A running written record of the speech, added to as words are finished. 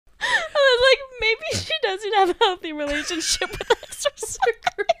Maybe she doesn't have a healthy relationship with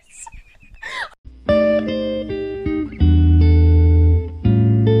extracurriculars.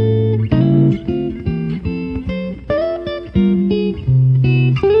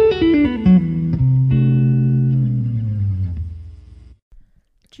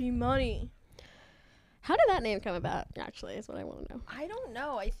 G-Money. How did that name come about, actually, is what I want to know. I don't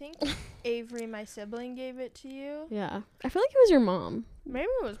know. I think Avery, my sibling, gave it to you. Yeah. I feel like it was your mom. Maybe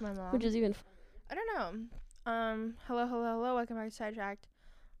it was my mom. Which is even... I don't know. Hello. Welcome back to Sidetracked.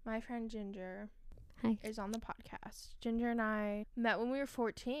 My friend Ginger Hi. is on the podcast. Ginger and I met when we were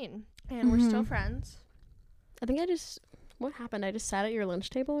 14, and we're still friends. I think what happened? I just sat at your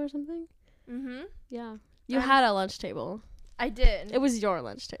lunch table or something? Mm-hmm. Yeah. You had a lunch table. I did. It was your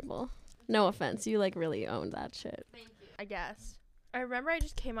lunch table. No offense. You, like, really owned that shit. Thank you. I guess. I remember I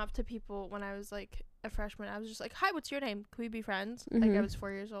just came up to people when I was, like, a freshman. I was just like, hi, what's your name? Can we be friends? Like, I was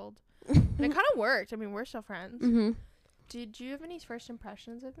 4 years old. And it kind of worked. I mean, we're still friends. Mm-hmm. Did you have any first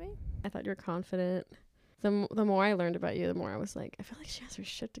impressions of me? I thought you were confident. The more I learned about you, the more I was like, I feel like she has her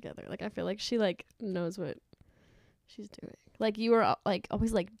shit together. Like, I feel like she, like, knows what she's doing. Like, you were, like,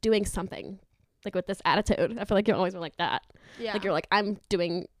 always, like, doing something. Like, with this attitude. I feel like you've always been like that. Yeah. Like, you're like, I'm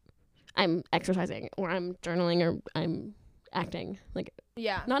exercising, or I'm journaling, or I'm acting. Like,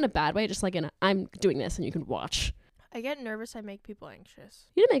 yeah. not in a bad way, just like in a, I'm doing this and you can watch. I get nervous. I make people anxious.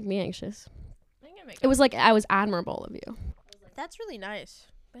 You didn't make me anxious. I think I make It was like, I was admirable of you. That's really nice.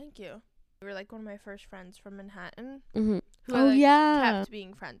 Thank you. You were like one of my first friends from Manhattan. Mm-hmm. Who I, like, yeah. kept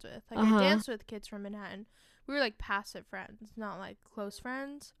being friends with. Like, I danced with kids from Manhattan. We were like passive friends, not like close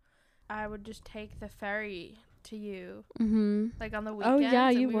friends. I would just take the ferry to you, like on the weekends. Oh yeah,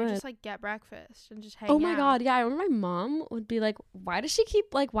 and you we would just like get breakfast and just hang out. Oh my god, yeah. I remember my mom would be like, why does she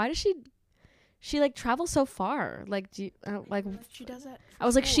like travel so far? Like, do you, like she does it. I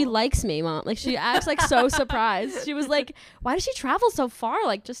was like, she likes me, Mom. Like, she acts like so surprised. She was like, why does she travel so far?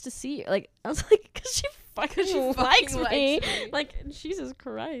 Like, just to see you. Like, I was like, because she fucking likes me. Like, Jesus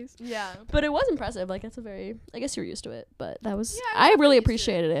Christ. Yeah. But it was impressive. Like, that's I guess you're used to it. But that was, Yeah, I really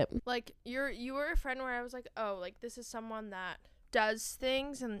appreciated it. Like, you were a friend where I was like, oh, like, this is someone that does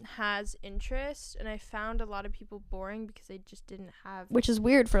things and has interest. And I found a lot of people boring because they just didn't have. Which is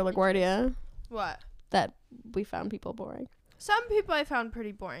weird for LaGuardia. What? That we found people boring. Some people I found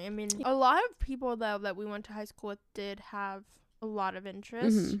pretty boring. I mean, a lot of people, though, that we went to high school with did have a lot of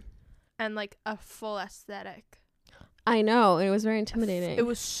interest and, like, a full aesthetic. I know. It was very intimidating. It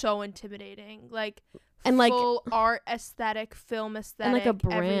was so intimidating. Like, and like full art aesthetic, film aesthetic, and like a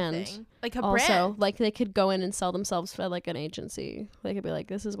brand. Everything. Like a also, brand. like they could go in and sell themselves for like an agency. They could be like,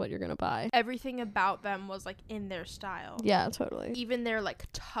 this is what you're going to buy. Everything about them was like in their style. Yeah, totally. Even their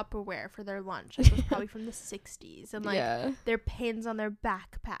like Tupperware for their lunch like, was probably from the 60s. And like their pins on their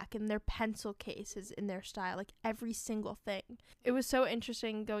backpack and their pencil cases in their style. Like every single thing. It was so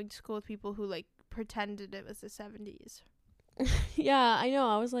interesting going to school with people who like pretended it was the 70s. Yeah, I know.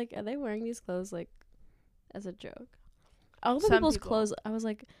 I was like, are they wearing these clothes like as a joke? All the people's clothes, I was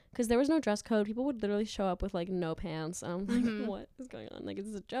like, because there was no dress code. People would literally show up with like no pants. And I'm like, what is going on? Like,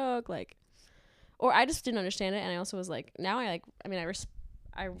 is this a joke? Like, or I just didn't understand it. And I also was like, now I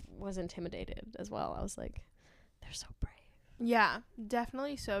was intimidated as well. I was like, they're so brave. Yeah,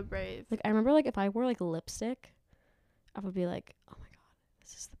 definitely so brave. Like, I remember like if I wore like lipstick, I would be like, oh my god,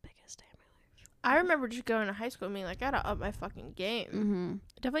 this is the biggest day of my life. I remember just going to high school and being like, I gotta up my fucking game.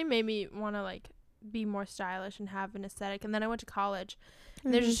 It definitely made me want to like be more stylish and have an aesthetic. And then I went to college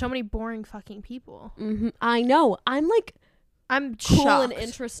and there's just so many boring fucking people. I know. I'm cool shocked. And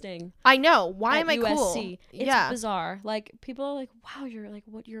interesting. I know. Why am I USC. cool? It's bizarre. Like, people are like, wow, you're like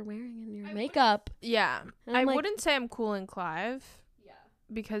what you're wearing in your makeup. Yeah. I like, wouldn't say I'm cool in Clive. Yeah.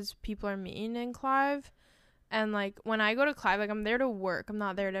 Because people are mean in Clive. And like when I go to Clive, like I'm there to work. I'm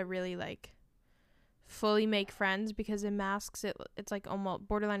not there to really like fully make friends, because in masks it's like almost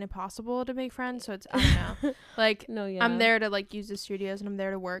borderline impossible to make friends. So it's, I don't know. Like, no, yeah. I'm there to like use the studios and I'm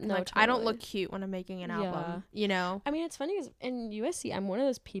there to work. No, like totally. I don't look cute when I'm making an album, you know? I mean, it's funny because in USC, I'm one of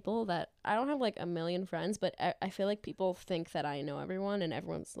those people that I don't have like a million friends, but I feel like people think that I know everyone, and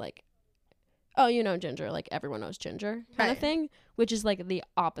everyone's like, oh, you know Ginger, like everyone knows Ginger kind of thing, which is like the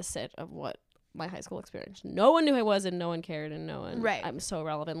opposite of what my high school experience. No one knew who I was, and no one cared, and no one. I'm so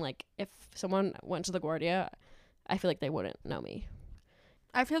relevant. Like, if someone went to LaGuardia, I feel like they wouldn't know me.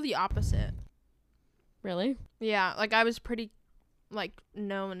 I feel the opposite. Really? Yeah, like I was pretty like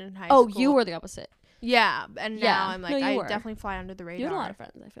known in high school. Oh, you were the opposite. Yeah, and now I'm like, I were. definitely fly under the radar. You had a lot of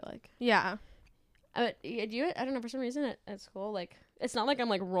friends, I feel like. Yeah. I don't know, for some reason at school, like, it's not like I'm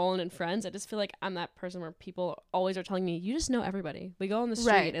like rolling in friends. I just feel like I'm that person where people always are telling me, you just know everybody. We go on the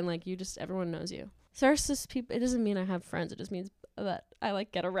street Right. and like everyone knows you. So there's just people. It doesn't mean I have friends. It just means that I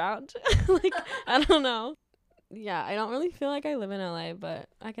like get around. Like, I don't know. Yeah, I don't really feel like I live in LA, but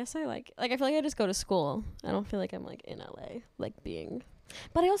I guess I I feel like I just go to school. I don't feel like I'm like in LA, like being.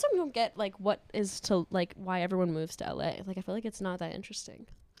 But I also don't get like what is to like why everyone moves to LA. Like, I feel like it's not that interesting.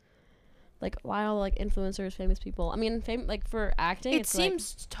 Like, why all like influencers, famous people? I mean, like for acting, It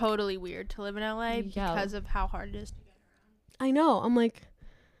seems totally weird to live in LA because of how hard it is to get around. I know. I'm like,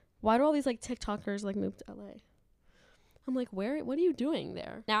 why do all these like TikTokers like move to LA? I'm like, what are you doing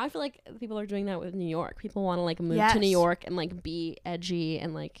there? Now I feel like people are doing that with New York. People want to like move to New York and like be edgy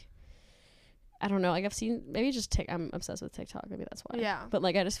and like, I don't know. Like, I've seen maybe just I'm obsessed with TikTok. Maybe that's why. Yeah. But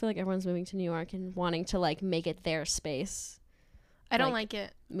like, I just feel like everyone's moving to New York and wanting to like make it their space. I don't like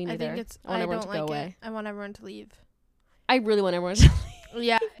it. Me neither. I think it's. I want everyone don't to go like away. it. I want everyone to leave. I really want everyone to leave.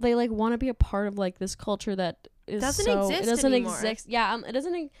 Yeah. They like want to be a part of like this culture that is doesn't exist. It doesn't anymore. exist. Yeah. It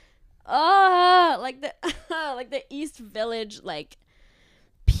doesn't. Like the like the East Village like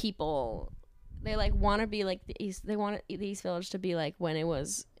people. They like want to be like the East. They want the East Village to be like when it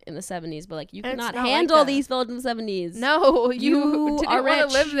was in the 70s, but like you cannot handle like the East Village in the 70s. No, you didn't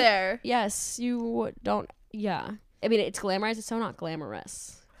want to live there. Yes, you don't. Yeah. I mean, it's glamorized. It's so not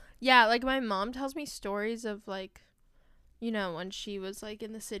glamorous. Yeah, like my mom tells me stories of like, you know, when she was like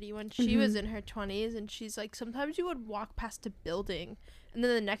in the city when she was in her 20s, and she's like, sometimes you would walk past a building and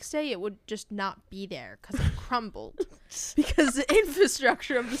then the next day it would just not be there because it crumbled because the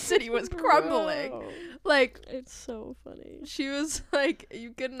infrastructure of the city was crumbling. Bro. Like, it's so funny. She was like,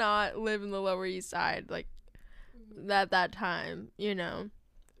 you could not live in the Lower East Side like at that time, you know.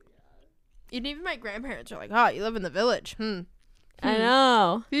 And even my grandparents are like, oh, you live in the Village. I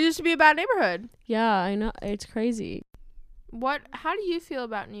know. You used to be a bad neighborhood. Yeah, I know. It's crazy. How do you feel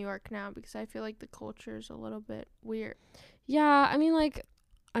about New York now? Because I feel like the culture is a little bit weird. Yeah, I mean, like,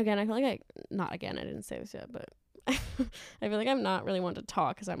 again, I feel like I didn't say this yet, but I feel like I'm not really one to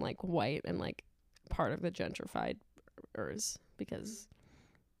talk because I'm, like, white and, like, part of the gentrifiers because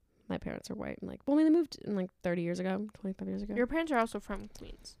my parents are white and, like, well, I mean, they moved in, like, 30 years ago, 25 years ago. Your parents are also from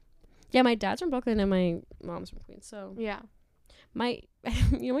Queens. Yeah, my dad's from Brooklyn and my mom's from Queens, so. Yeah. My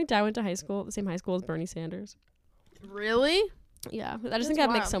dad went to the same high school as Bernie Sanders. Really? Yeah, I just think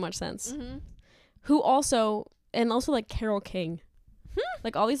that makes so much sense. Mm-hmm. Who also like Carole King,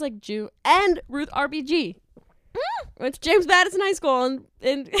 like all these like Jew and Ruth RBG. It's James Madison High School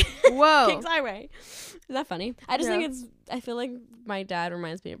in Whoa. Kings Highway. Is that funny? I just think I feel like my dad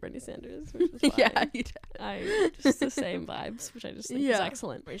reminds me of Bernie Sanders. Which is Yeah, just the same vibes, which I just think is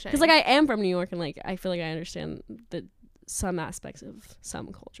excellent. Because like I am from New York and like I feel like I understand some aspects of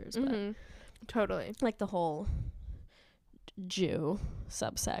some cultures, but totally like the whole Jew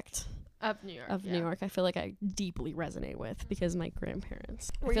subsect of New York. New York, I feel like I deeply resonate with because my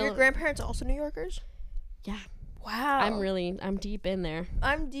grandparents. Were your grandparents also New Yorkers? Yeah. Wow. I'm deep in there.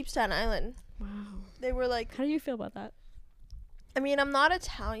 I'm deep Staten Island. Wow. They were like. How do you feel about that? I mean, I'm not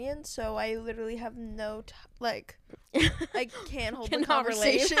Italian, so I literally have no I can't hold a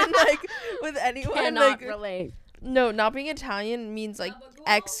conversation like with anyone. Cannot relate. No, not being Italian means like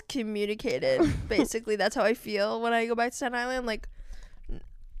excommunicated. Basically, that's how I feel when I go back to Staten Island. Like,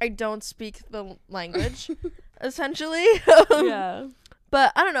 I don't speak the language, essentially. Yeah.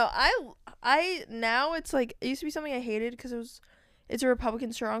 But I don't know. I now it's like it used to be something I hated because it's a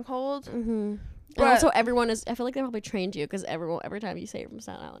Republican stronghold. Mm-hmm. But also everyone is. I feel like they probably trained you because every time you say you're from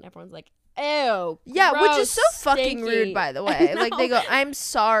Staten Island, everyone's like, "Ew." Yeah, gross, which is so fucking stinky. rude, by the way. Like they go, "I'm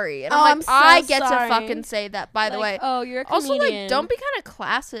sorry," and I'm like, so I get sorry. to fucking say that, by the way. Oh, you're a comedian. Also, like, don't be kind of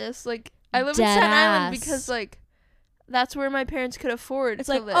classist. Like, I live in Staten Island because like that's where my parents could afford. It's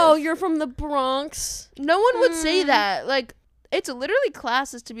to like, live. oh, you're from the Bronx. No one would say that. Like, it's literally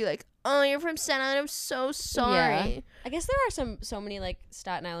classist to be like, oh, you're from Staten Island. I'm so sorry. Yeah. I guess there are so many like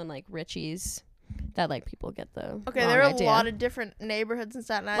Staten Island like Richies that like people get the okay. wrong There are idea. a lot of different neighborhoods in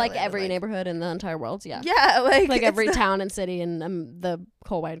Staten Island. Like every neighborhood in the entire world. Yeah. Yeah, like every town and city in the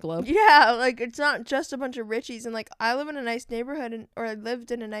whole wide globe. Yeah, like it's not just a bunch of Richies. And like I live in a nice neighborhood, or I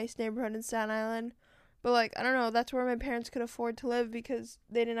lived in a nice neighborhood in Staten Island. But like I don't know, that's where my parents could afford to live because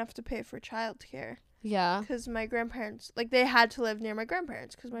they didn't have to pay for childcare. Yeah. Because my grandparents, like, they had to live near my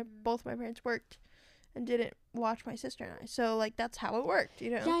grandparents because both my parents worked and didn't watch my sister and I. So, like, that's how it worked, you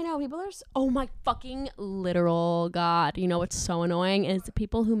know? Yeah, I know. People are oh, my fucking literal God. You know what's so annoying is the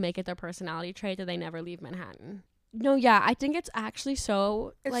people who make it their personality trait that they never leave Manhattan. No, yeah, I think it's actually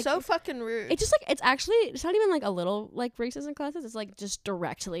so. It's like, so fucking rude. It's just like it's not even like a little like racism classes. It's like just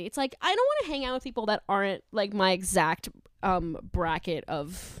directly. It's like I don't want to hang out with people that aren't like my exact bracket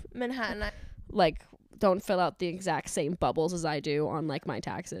of Manhattan. Like don't fill out the exact same bubbles as I do on like my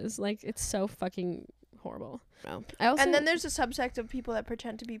taxes. Like it's so fucking horrible. No. I also, and then there's a subsect of people that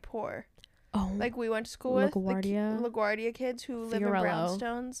pretend to be poor. Oh, like we went to school with LaGuardia. LaGuardia kids who live in Fiorello.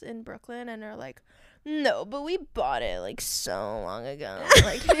 brownstones in Brooklyn, and are like, no, but we bought it like so long ago.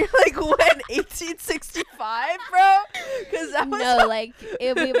 Like you're like, when 1865, bro? Because that was no, like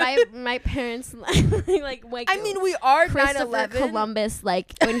my parents like I mean, we are Christopher 9/11. Columbus.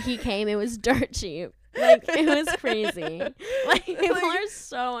 Like when he came, it was dirt cheap. Like it was crazy. Like people are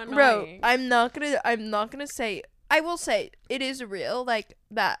so annoying. Bro, I'm not gonna say. I will say it is real, like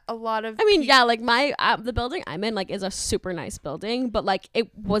that a lot of. I mean, yeah, like my the building I'm in like is a super nice building, but like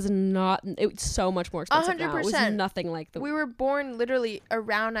it was not. It's so much more expensive 100%. Now. It was nothing like the. We were born literally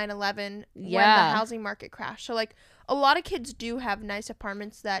around 9/11 when the housing market crashed. So like a lot of kids do have nice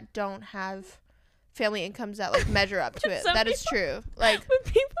apartments that don't have family incomes that like measure up to it. That is true. Like but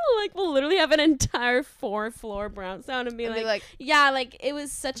people like will literally have an entire 4-floor brownstone and be like, yeah, like it was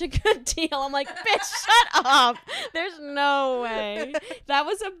such a good deal. I'm like, bitch, shut up. There's no way. That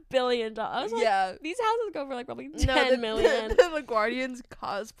was $1 billion. I was like, yeah, these houses go for like probably 10 million. The LaGuardians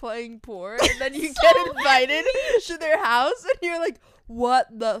cosplaying poor, and then you get invited to their house, and you're like, what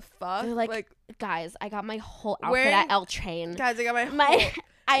the fuck? They're like, guys, I got my whole outfit at L Train. Guys, I got my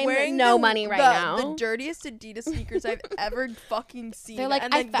I'm wearing no money right now. The dirtiest Adidas sneakers I've ever fucking seen. They're like,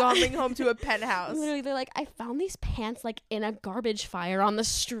 and then going home to a penthouse. Literally, they're like, I found these pants like in a garbage fire on the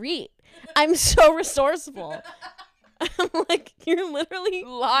street. I'm so resourceful. I'm like, you're literally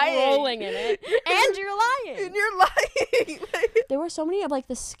rolling in it, and you're lying. And you're lying. There were so many of like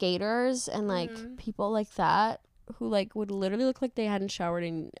the skaters and like people like that who like would literally look like they hadn't showered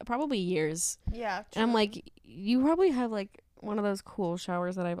in probably years. Yeah. True. And I'm like, you probably have like one of those cool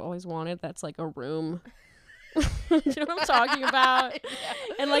showers that I've always wanted that's like a room. Do you know what I'm talking about? Yeah.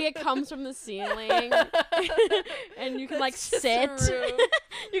 And like it comes from the ceiling and you can like sit.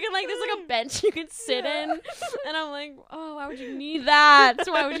 You can like there's like a bench you can sit in. And I'm like, oh, why would you need that?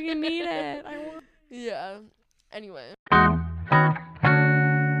 Why would you need it? Yeah. Anyway.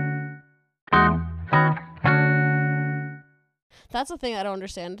 That's the thing I don't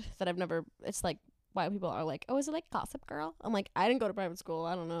understand that I've never. It's like why people are like, oh, is it like Gossip Girl? I'm like, I didn't go to private school.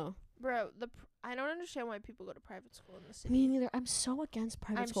 I don't know. Bro, I don't understand why people go to private school in the city. Me neither. I'm so against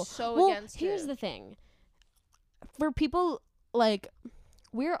private school. I'm so against it. Here's the thing. For people, like,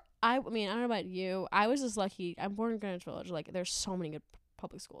 I mean, I don't know about you. I was just lucky. I'm born in Greenwich Village. Like, there's so many good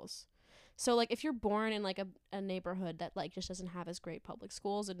public schools. So, like, if you're born in, like, a neighborhood that, like, just doesn't have as great public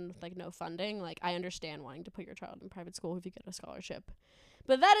schools and, like, no funding, like, I understand wanting to put your child in private school if you get a scholarship.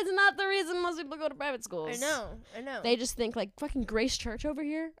 But that is not the reason most people go to private schools. I know. They just think, like, fucking Grace Church over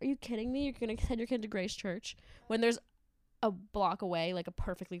here? Are you kidding me? You're going to send your kid to Grace Church when there's a block away, like, a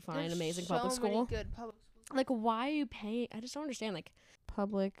perfectly fine, amazing public school? Many good public schools. Like, why are you paying? I just don't understand. Like,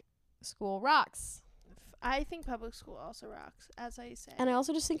 public school rocks. I think public school also rocks, as I say. And I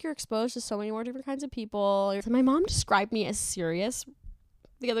also just think you're exposed to so many more different kinds of people. So my mom described me as serious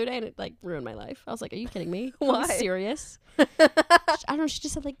the other day, and it, like, ruined my life. I was like, are you kidding me? Why? I'm serious. I don't know. She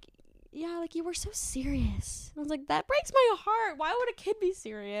just said, like, yeah, like, you were so serious. And I was like, that breaks my heart. Why would a kid be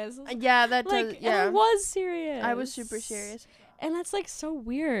serious? Yeah, that like, does. Yeah. I was serious. I was super serious. And that's, like, so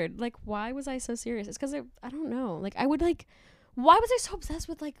weird. Like, why was I so serious? It's because I don't know. Like, I would, like, why was I so obsessed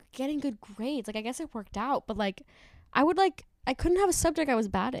with, like, getting good grades? Like, I guess it worked out, but, like, I couldn't have a subject I was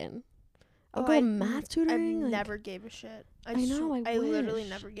bad in. I would go to math tutoring. I never gave a shit. I wish. literally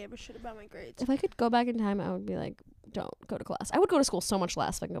never gave a shit about my grades. If I could go back in time, I would be like, don't go to class. I would go to school so much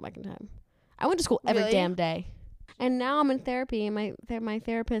less if I can go back in time. I went to school every damn day. And now I'm in therapy, and my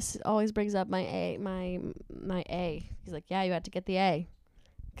therapist always brings up my A. He's like, yeah, you had to get the A.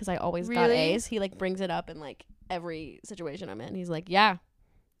 Because I always got A's. He, like, brings it up in, like, every situation I'm in. He's like, yeah,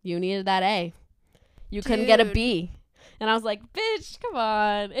 you needed that A. You couldn't get a B. And I was like, bitch, come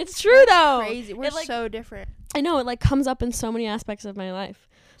on. It's true, though. Crazy. We're so different. I know. It, like, comes up in so many aspects of my life.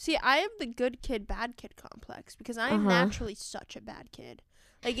 See, I have the good kid, bad kid complex because I am naturally such a bad kid.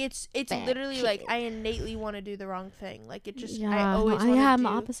 Like, it's literally, kid. Like, I innately want to do the wrong thing. Like, it just, I always want to do I'm the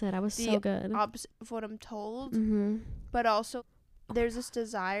opposite. I was so good. Opposite of what I'm told. Mm-hmm. But also, there's this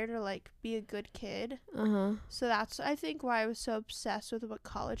desire to, like, be a good kid. So that's, I think, why I was so obsessed with what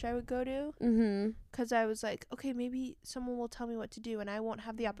college I would go to. Because I was like, okay, maybe someone will tell me what to do and I won't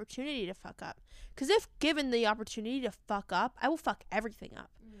have the opportunity to fuck up. Because if given the opportunity to fuck up, I will fuck everything up.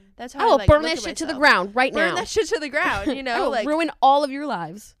 That's I how will like, burn look that at shit to the myself. ground right Burn now. that shit to the ground, you I know? will Like, ruin all of your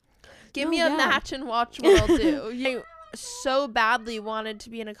lives. give No, me a yeah. match and watch what I'll do. I so badly wanted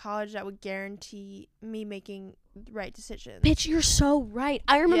to be in a college that would guarantee me making the right decisions. Bitch, you're so right.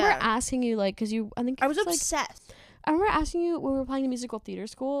 I remember Yeah. asking you, like, because I think I was it's, like, obsessed. I remember asking you when we were applying to musical theater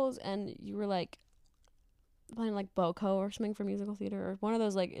schools, and you were like applying like BOCO or something for musical theater, or one of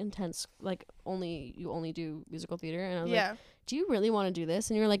those like intense, like you only do musical theater. And I was like, do you really want to do this?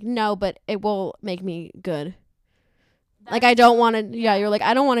 And you were like, no, but it will make me good. Like, I don't want to. Yeah, you're like,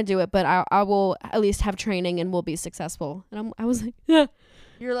 I don't want to do it, but I will at least have training and will be successful. And I was like, yeah.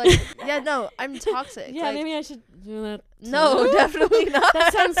 You're like, yeah, no, I'm toxic. Yeah, like, maybe I should do that. No, too. definitely not.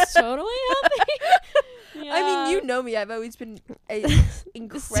 That sounds totally healthy. Yeah. I mean, you know me. I've always been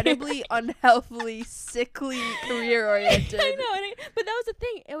incredibly unhealthily, sickly, career-oriented. I know, but that was the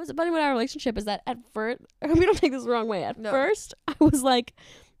thing. It was funny with our relationship is that at first, we don't take this the wrong way. At first, I was like,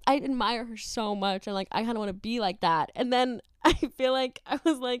 I admire her so much, and like I kind of want to be like that. And then I feel like I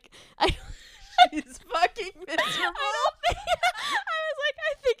was like, She's fucking miserable. I was like,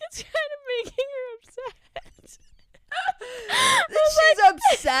 I think it's kind of making her upset. She's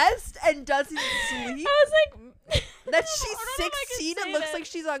obsessed and doesn't sleep. I was like, that she's 16 and looks like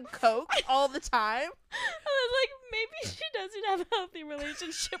she's on coke all the time. I was like, maybe she doesn't have a healthy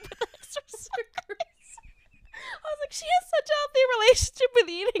relationship with exercise. I was like, she has such a healthy relationship with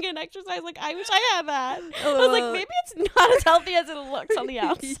eating and exercise. Like, I wish I had that. I was like, maybe it's not as healthy as it looks on the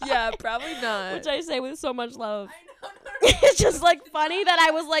outside. Yeah, probably not. Which I say with so much love. I know. It's just like funny that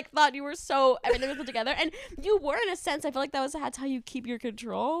I was like, thought you were so, everything was put together. And you were, in a sense. I feel like that's how you keep your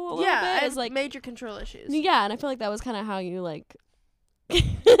control a little bit. I have like major control issues. Yeah, and I feel like that was kind of how you like. But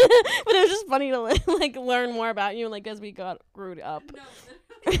it was just funny to like learn more about you, like, as we grew up.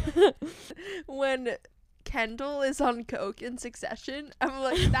 No, when Kendall is on coke in Succession, I'm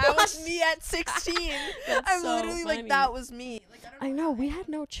like, that was me at 16. I'm so literally funny. like, that was me. Like, I know, we had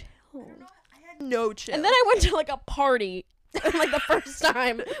no chill. I had no chill. And then I went to like a party like the first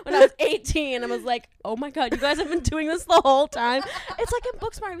time when I was 18, and I was like, oh my god, you guys have been doing this the whole time. It's like in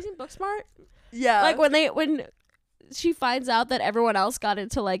Booksmart. Have you seen Booksmart? Yeah. Like when she finds out that everyone else got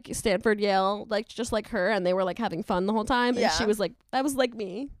into like Stanford, Yale, like just like her, and they were like having fun the whole time, and she was like, that was like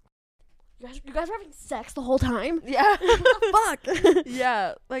me. You guys were having sex the whole time? Yeah. Fuck.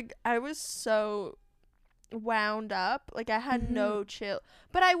 Yeah. Like, I was so wound up. Like, I had no chill.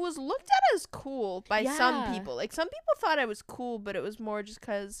 But I was looked at as cool by some people. Like, some people thought I was cool, but it was more just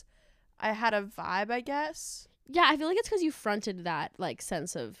because I had a vibe, I guess. Yeah, I feel like it's because you fronted that like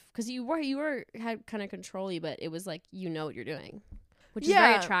sense of, because you had kind of control-y, but it was like, you know what you're doing, which is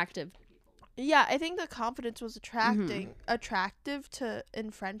very attractive. Yeah, I think the confidence was attractive to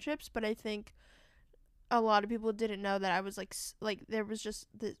in friendships, but I think a lot of people didn't know that I was like there was just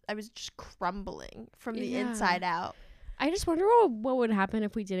I was just crumbling from the inside out. I just wonder what would happen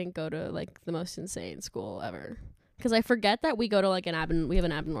if we didn't go to like the most insane school ever. Because I forget that we go to like we have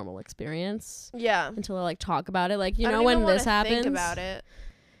an abnormal experience. Yeah. Until I like talk about it, like, you know, when this happens. Think about it.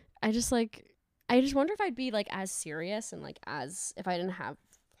 I just wonder if I'd be like as serious and like as if I didn't have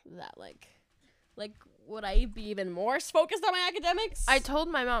that like would I be even more focused on my academics? I told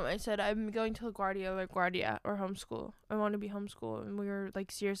my mom, I said, I'm going to LaGuardia or homeschool. I want to be homeschool, and we were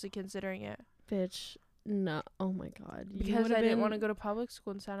like seriously considering it. Bitch, no. Oh my god. Because I didn't want to go to public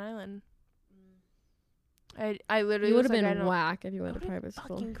school in Staten Island. I literally, you would have been whack if you went to private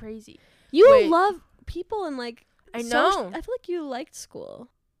school. Fucking crazy. You love people and like. I know. I feel like you liked school.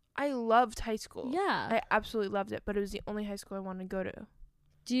 I loved high school. Yeah, I absolutely loved it, but it was the only high school I wanted to go to.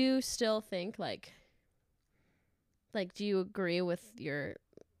 Do you still think like do you agree with your?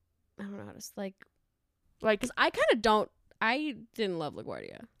 I don't know how to like. Because I kind of don't. I didn't love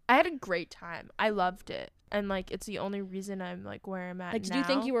LaGuardia. I had a great time. I loved it, and like it's the only reason I'm like where I'm at. Like, now. Do you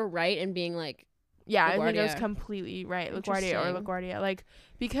think you were right in being like? Yeah, LaGuardia. I think I was completely right. LaGuardia. Like,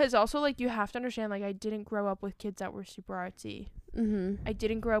 because also, like, you have to understand, like, I didn't grow up with kids that were super artsy. Mm-hmm. I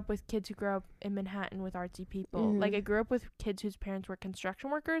didn't grow up with kids who grew up in Manhattan with artsy people. Mm-hmm. Like, I grew up with kids whose parents were construction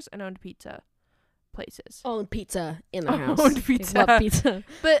workers and owned pizza places. Owned pizza in the house. Owned pizza. Love pizza.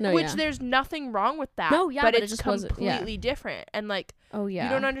 But, there's nothing wrong with that. No, yeah, but it it's just completely different. And, like, you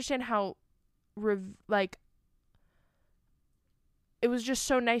don't understand how, it was just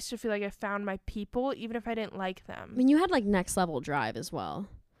so nice to feel like I found my people, even if I didn't like them. I mean, you had like next level drive as well.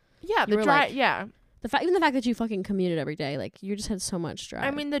 Yeah, the drive. Yeah, even the fact that you fucking commuted every day, like you just had so much drive. I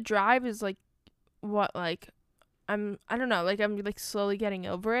mean, the drive is like, what like, I don't know, like I'm like slowly getting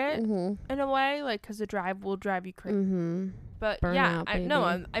over it in a way, like because the drive will drive you crazy. Mm-hmm. But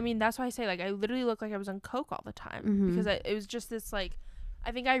Burnout, I mean that's why I say like I literally look like I was on coke all the time because it was just this like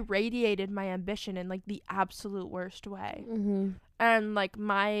I think I radiated my ambition in like the absolute worst way. Mm-hmm. And like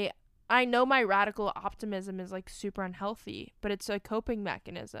I know my radical optimism is like super unhealthy, but it's a coping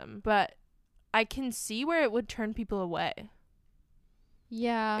mechanism. But I can see where it would turn people away.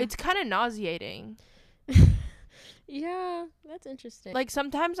 Yeah. It's kind of nauseating. Yeah, that's interesting. Like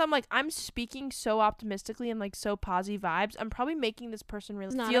sometimes I'm like, I'm speaking so optimistically and like so positive vibes. I'm probably making this person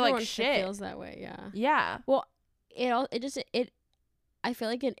really feel like shit. Feels that way, yeah. Yeah. Well, I feel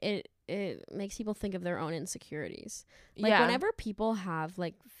like it makes people think of their own insecurities. Like whenever people have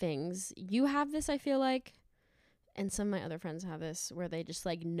like things, you have this, I feel like, and some of my other friends have this, where they just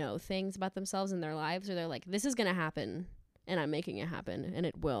like know things about themselves in their lives, or they're like, this is gonna happen and I'm making it happen and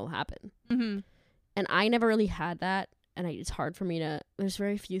it will happen. Mm-hmm. And I never really had that, and it's hard for me to, there's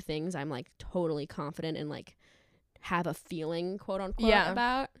very few things I'm like totally confident and like have a feeling, quote unquote,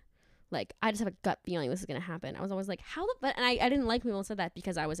 about. Like, I just have a gut feeling this is gonna happen. I was always like, and I didn't like people who said that,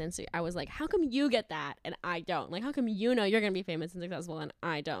 because I was like, how come you get that and I don't? Like, how come you know you're gonna be famous and successful and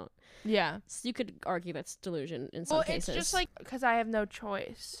I don't? Yeah. So you could argue that's delusion in some cases. It's just like, because I have no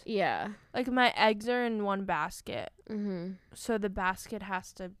choice. Yeah. Like, my eggs are in one basket. Mm-hmm. So the basket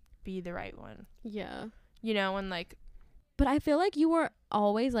has to be the right one. Yeah. You know, and like. But I feel like you were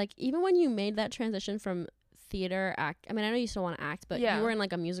always like, even when you made that transition from theater act, I mean, I know you still want to act, but you were in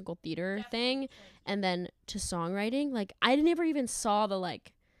like a musical theater thing, and then to songwriting, like I never even saw the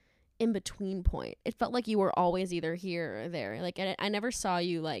like in between point. It felt like you were always either here or there. Like I never saw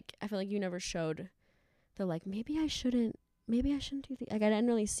you, like I feel like you never showed the like maybe I shouldn't do like I didn't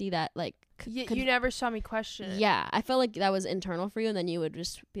really see that, like you never saw me question it. Yeah, I felt like that was internal for you, and then you would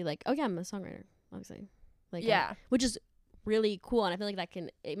just be like, oh yeah, I'm a songwriter, obviously, like which is really cool, and I feel like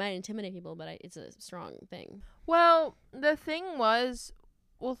it might intimidate people, but it's a strong thing. Well, the thing was,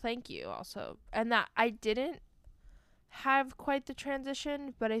 well, thank you also, and that I didn't have quite the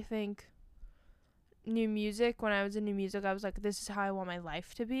transition, but I think new music, when I was in new music, I was like, this is how I want my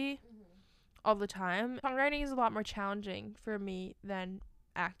life to be all the time. Songwriting is a lot more challenging for me than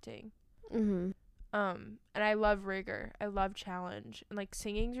acting. Mm-hmm. And I love rigor. I love challenge. And like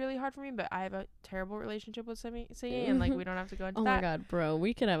singing's really hard for me, but I have a terrible relationship with singing, and like we don't have to go into that. Oh my god, bro,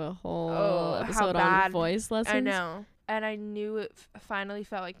 we could have a whole episode on voice lessons. I know. And I knew it finally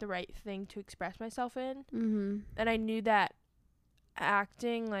felt like the right thing to express myself in. Mm-hmm. And I knew that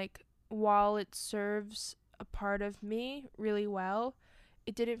acting, like, while it serves a part of me really well,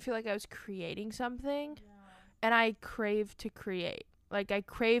 it didn't feel like I was creating something. Yeah. And I craved to create. Like, I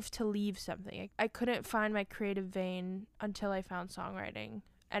craved to leave something. I couldn't find my creative vein until I found songwriting.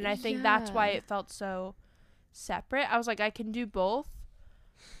 And I think that's why it felt so separate. I was like, I can do both.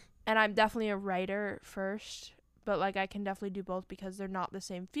 And I'm definitely a writer first. But, like, I can definitely do both because they're not the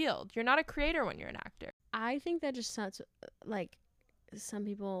same field. You're not a creator when you're an actor. I think that just sounds like some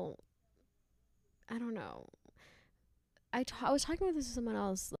people, I don't know. I was talking with someone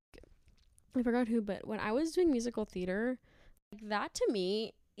else. Like, I forgot who, but when I was doing musical theater, like that to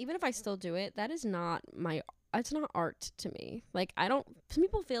me, even if I still do it, that is not it's not art to me. Like, some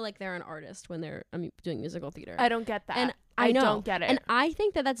people feel like they're an artist when they're doing musical theater. I don't get that. And I don't get it. And I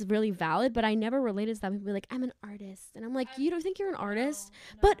think that that's really valid, but I never related to that. People be like, I'm an artist. And I'm like, you don't think you're an artist?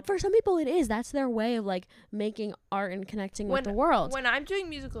 No. But for some people it is. That's their way of like making art and connecting with the world. When I'm doing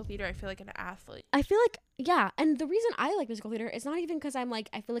musical theater, I feel like an athlete. I feel like, yeah. And the reason I like musical theater is not even because I'm like,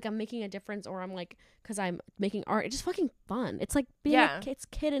 I feel like I'm making a difference, or I'm like, because I'm making art. It's just fucking fun. It's like being a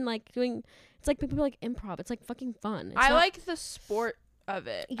kid and like doing, it's like people like improv. It's like fucking fun. I like the sport of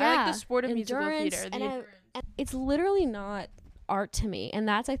it. Yeah, I like the sport of musical theater. And it's literally not art to me, and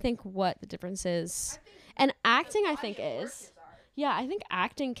that's I think what the difference is. And acting I think is I think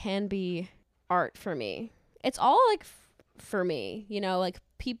acting can be art for me. It's all like for me, you know, like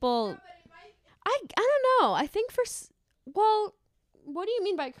people I don't know. I think well, what do you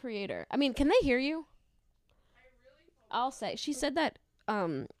mean by creator? I mean, can they hear you? I'll say she said that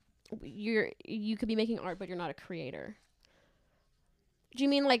you could be making art but you're not a creator. Do you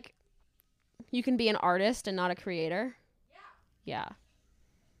mean like you can be an artist and not a creator? Yeah.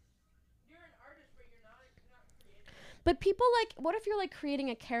 You're an artist, but you're not creative. But people like, what if you're like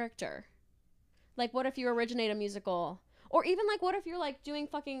creating a character? Like, what if you originate a musical? Or even like, what if you're like doing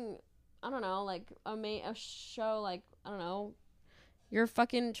fucking, I don't know, like a show like, I don't know, you're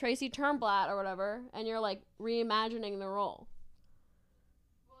fucking Tracy Turnblatt or whatever, and you're like reimagining the role.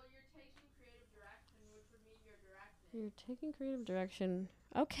 Well, you're taking creative direction, which would mean you're directing. You're taking creative direction.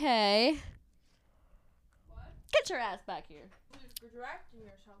 Okay. What? Get your ass back here. You're directing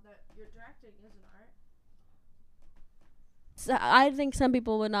yourself. That your directing isn't art. So I think some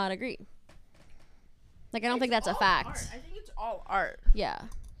people would not agree. Like, I don't think that's a fact. Art. I think it's all art. Yeah.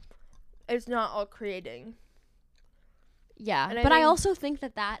 It's not all creating. Yeah, but I also think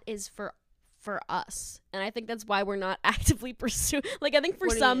that is for us, and I think that's why we're not actively pursuing. Like, I think for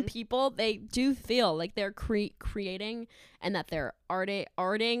some people, they do feel like they're creating and that they're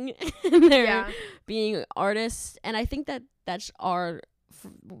arting and they're being artists, and I think that's our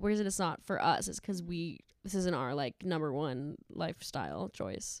reason it's not for us is because this isn't our like number one lifestyle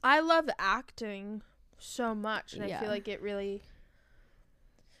choice. I love acting so much, and I feel like it really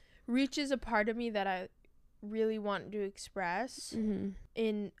reaches a part of me that I really want to express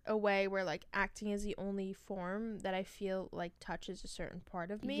in a way where like acting is the only form that I feel like touches a certain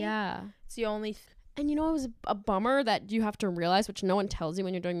part of me. Yeah, it's the only and you know, it was a bummer that you have to realize, which no one tells you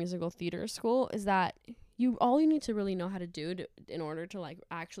when you're doing musical theater school, is that all you need to really know how to do in order to like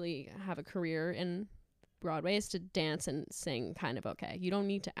actually have a career in Broadway is to dance and sing kind of okay. You don't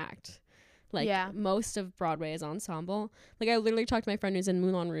need to act. Like, most of Broadway is ensemble. Like, I literally talked to my friend who's in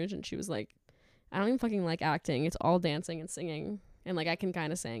Moulin Rouge, and she was like, I don't even fucking like acting. It's all dancing and singing. And, like, I can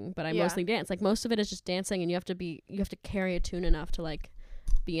kind of sing, but I mostly dance. Like, most of it is just dancing, and you have to carry a tune enough to, like,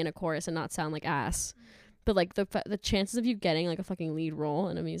 be in a chorus and not sound like ass. But, like, the chances of you getting, like, a fucking lead role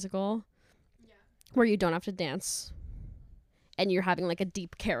in a musical where you don't have to dance and you're having, like, a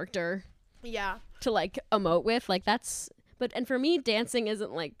deep character to, like, emote with, like, that's... and for me, dancing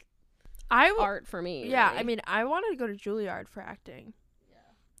isn't, like, art for me. Yeah, really. I mean, I wanted to go to Juilliard for acting.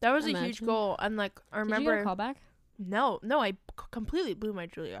 That was a huge goal, and like I remember. Did you get a callback? No, I completely blew my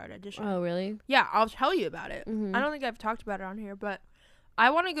Juilliard audition. Oh, really? Yeah, I'll tell you about it. I don't think I've talked about it on here, but I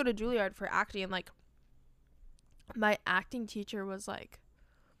want to go to Juilliard for acting, and like my acting teacher was like,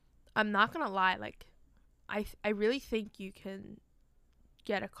 I'm not gonna lie, like I really think you can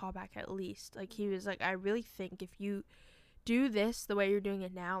get a callback at least. Like, he was like, I really think if you do this the way you're doing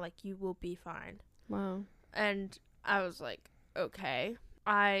it now, like, you will be fine. Wow. And I was like, okay.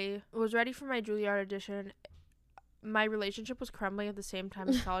 I was ready for my Juilliard audition. My relationship was crumbling at the same time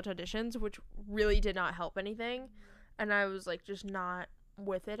as college auditions, which really did not help anything. And I was like just not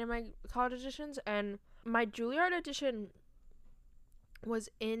with it in my college auditions. And my Juilliard audition was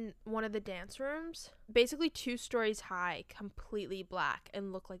in one of the dance rooms, basically 2 stories high, completely black,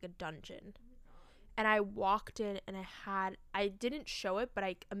 and looked like a dungeon. And I walked in and I didn't show it, but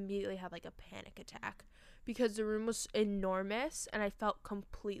I immediately had like a panic attack because the room was enormous and I felt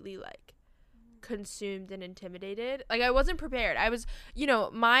completely like consumed and intimidated. Like, I wasn't prepared. I was,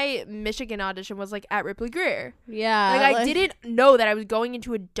 my Michigan audition was like at Ripley Greer. Yeah. Like, I didn't know that I was going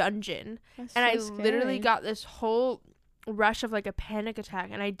into a dungeon. That's and so I literally got this whole rush of like a panic attack,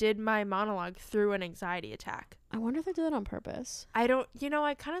 and I did my monologue through an anxiety attack. I wonder if they did that on purpose. I don't,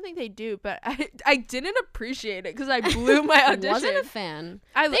 I kind of think they do, but I didn't appreciate it because I blew my audition. I wasn't a fan.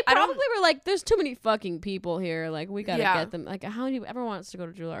 They probably were like, there's too many fucking people here. Like, we gotta get them. Like, how many everyone wants to go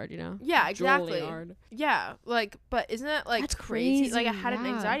to Juilliard, Yeah, exactly. Juilliard. Yeah, like, but isn't that like That's crazy? Like, I had an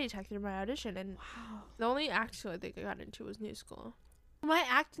anxiety attack through my audition, and the only acting school I think I got into was New School. My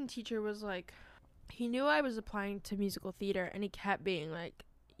acting teacher was like, he knew I was applying to musical theater, and he kept being like,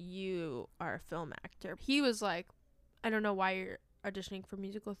 you are a film actor. He was like, I don't know why you're auditioning for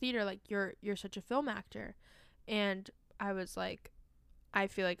musical theater. Like, you're such a film actor. And I was like, I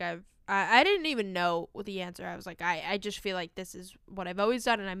feel like I didn't even know what the answer. I was like, I just feel like this is what I've always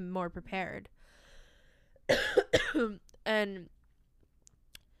done, and I'm more prepared. And,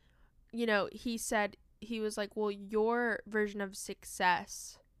 he said, he was like, well, your version of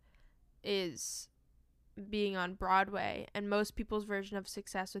success is being on Broadway, and most people's version of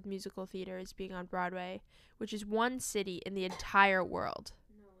success with musical theater is being on Broadway, which is one city in the entire world.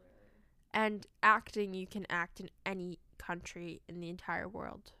 And acting, you can act in any country in the entire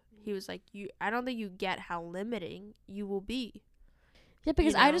world. He was like, I don't think you get how limiting you will be. Yeah,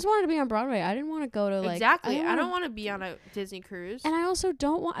 because I just wanted to be on Broadway. I didn't want to go to like... Exactly. I don't want to be on a Disney cruise. And I also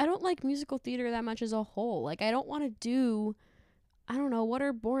I don't like musical theater that much as a whole. Like, I don't want to do... I don't know, what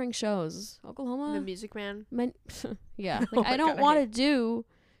are boring shows? Oklahoma? The Music Man? Yeah. Like, I don't want to do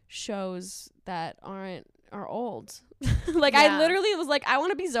shows that are old. Like, I literally was like, I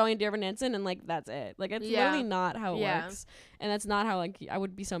want to be Zoe and Dear Evan Hansen, and like, that's it. Like, it's literally not how it works. And that's not how, like, I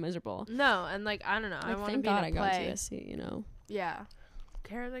would be so miserable. No, and like, I don't know. Like, I want to be God in a I got play. to USC, Yeah.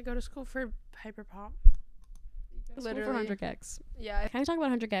 Care I go to school for hyperpop. Literally. For 100 Gex. Yeah. Can I talk about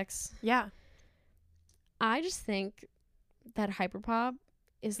 100 Gex? Yeah. I just think that hyperpop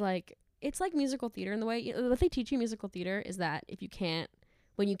is like, it's like musical theater in the way, what they teach you musical theater is that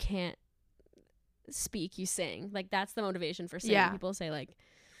when you can't speak, you sing. Like, that's the motivation for singing. People say, like,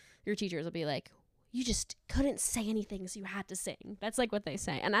 your teachers will be like, you just couldn't say anything, so you had to sing. That's like what they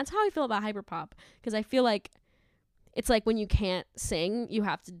say. And that's how I feel about hyperpop, because I feel like it's like when you can't sing, you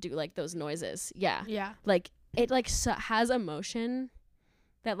have to do like those noises. Yeah. Yeah. Like it like has emotion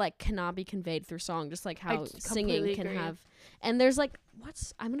that like cannot be conveyed through song, just like how singing can have. And there's like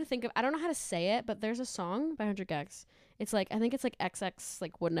I'm gonna think of, I don't know how to say it, but there's a song by 100x. It's like, I think it's like XX,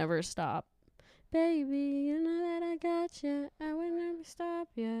 like would never stop. Baby, you know that I got you. I would never stop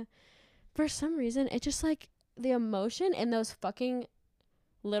you. For some reason, it just like the emotion in those fucking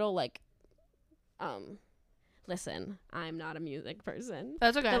little like listen, I'm not a music person.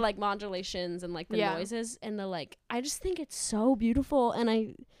 That's okay. The like modulations and like the noises and the like, I just think it's so beautiful, and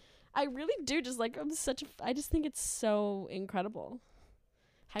I really do just like, I just think it's so incredible.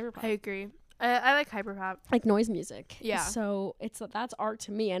 Hyperpop. I agree. I like hyperpop. Like noise music. Yeah. So that's art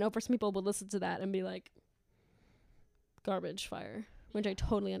to me. I know for some people would listen to that and be like, garbage fire, which I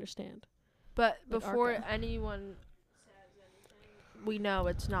totally understand. But like before Arca. anyone says anything, we know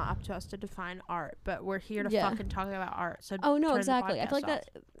it's not up to us to define art, but we're here to fucking talk about art. So oh no, turn exactly. the I feel like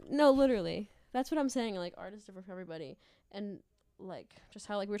podcast that. No, literally. That's what I'm saying. Like art is different for everybody, and like just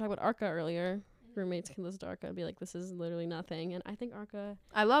how like we were talking about Arca earlier. Roommates can listen to Arca and be like, this is literally nothing. And I think Arca,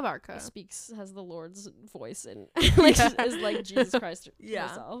 I love Arca. Has the Lord's voice and like is like Jesus Christ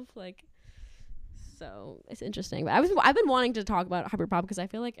herself. Like, so it's interesting. But I've been wanting to talk about hyperpop because I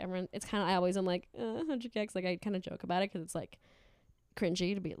feel like everyone, it's kind of, I always am like 100x, like I kind of joke about it because it's like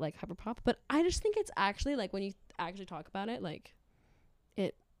cringy to be like hyperpop. But I just think it's actually like when you actually talk about it, like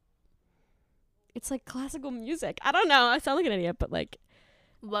it's like classical music. I don't know. I sound like an idiot, but like.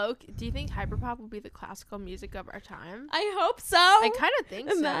 Loke, do you think hyperpop will be the classical music of our time? I hope so. I kind of think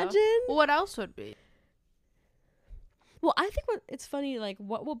Imagine. so. Well, what else would be? Well, I think it's funny, like,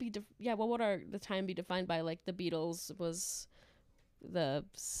 what will be, what would the time be defined by? Like, the Beatles was the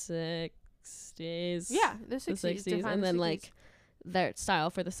 60s. Yeah, the 60s. And then, like, their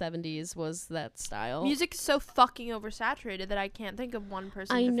style for the 70s was that style. Music is so fucking oversaturated that I can't think of one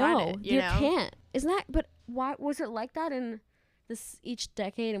person to define it. You can't. Isn't that, but why was it like that in each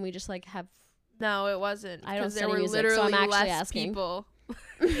decade, and we just like have no, it wasn't. I don't there were music, literally so I'm actually less asking. people.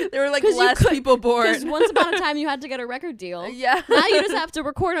 There were like less people born. Because once upon a time you had to get a record deal. Yeah. Now you just have to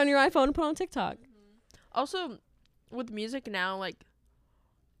record on your iPhone and put on TikTok. Also, with music now, like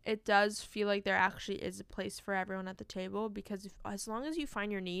it does feel like there actually is a place for everyone at the table, because as long as you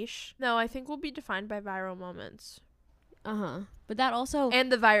find your niche. No, I think we'll be defined by viral moments. But that also,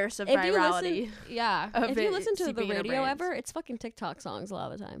 and the virus of virality. If you listen to the radio ever, it's fucking TikTok songs a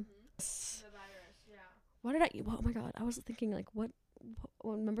lot of the time. The virus, yeah. What did oh my god, I was thinking like what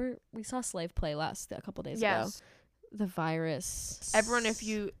remember we saw Slave play a couple days ago. The virus. Everyone, if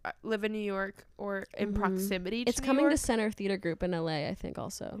you live in New York or in proximity to it's New coming York. To Center Theater Group in LA, I think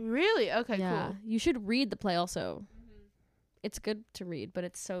also. Really? Okay, cool. You should read the play also. It's good to read, but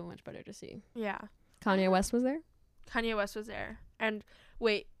it's so much better to see. Yeah. Kanye West was there? Kanye West was there. And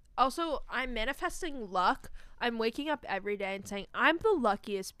wait, also, I'm manifesting luck. I'm waking up every day and saying, I'm the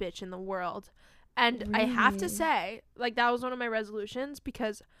luckiest bitch in the world. And I have to say, like, that was one of my resolutions,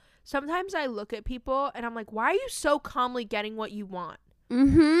 because sometimes I look at people and I'm like, why are you so calmly getting what you want?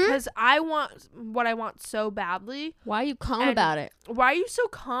 Because I want what I want so badly. Why are you calm about it? Why are you so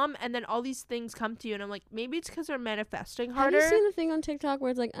calm? And then all these things come to you, and I'm like, maybe it's because they're manifesting harder. Have you seen the thing on TikTok where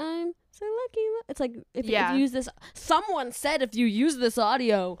it's like, I'm so lucky? It's like, if you use this, someone said if you use this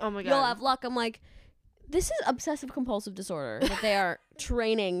audio, oh my God, you'll have luck. I'm like, this is obsessive compulsive disorder that they are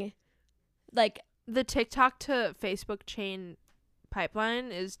training. Like, the TikTok to Facebook chain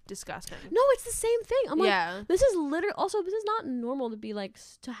pipeline is disgusting. No, it's the same thing. I'm like, this is literally, also, this is not normal to be like,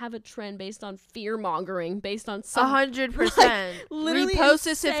 to have a trend based on fear mongering, based on some 100%. Like, literally repost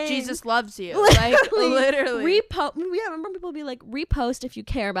this if Jesus loves you. Literally. Repost. Yeah, I remember people be like, repost if you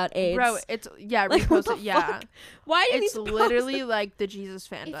care about AIDS. Bro, it's, like, repost it. Yeah. Why do you It's literally like the Jesus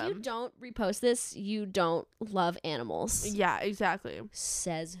fandom. If you don't repost this, you don't love animals. Yeah, exactly.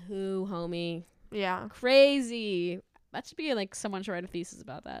 Says who, homie? Yeah. Crazy. That should be like, someone should write a thesis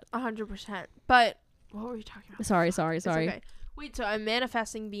about that. 100%. But what were you talking about? Sorry. Okay. Wait, so I'm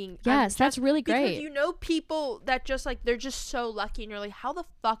manifesting being... Yes, that's really great. Because you know people that just like, they're just so lucky, and you're like, how the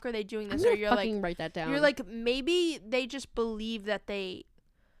fuck are they doing this? Or you're fucking like, write that down. You're like, maybe they just believe that they...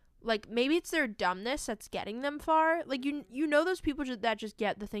 Like, maybe it's their dumbness that's getting them far. Like, you know those people that just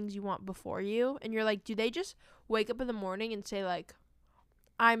get the things you want before you, and you're like, do they just wake up in the morning and say like,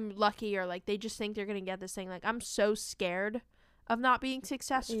 I'm lucky, or like they just think they're gonna get this thing? Like, I'm so scared of not being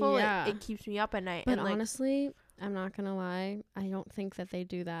successful. Yeah. It keeps me up at night. But and like, honestly, I'm not gonna lie, I don't think that they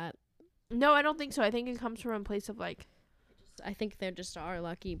do that. No, I don't think so. I think it comes from a place of like, I think they just are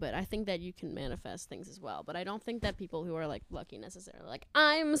lucky, but I think that you can manifest things as well. But I don't think that people who are like lucky necessarily like,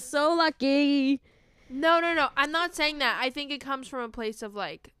 I'm so lucky. No. I'm not saying that. I think it comes from a place of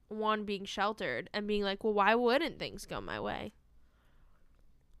like one being sheltered and being like, well, why wouldn't things go my way?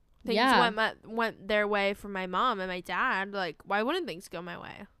 Things went their way for my mom and my dad. Like, why wouldn't things go my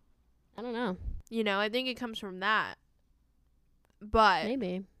way? I don't know. You know, I think it comes from that. But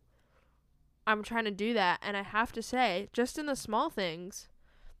maybe I'm trying to do that, and I have to say, just in the small things,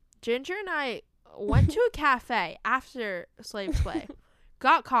 Ginger and I went to a cafe after Slave Play,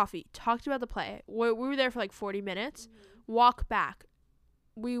 got coffee, talked about the play. We were there for like 40 minutes. Walk back,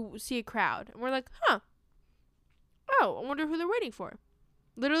 we see a crowd, and we're like, huh? Oh, I wonder who they're waiting for.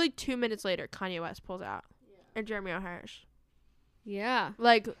 Literally 2 minutes later, Kanye West pulls out, and Jeremy O'Hara's. Yeah.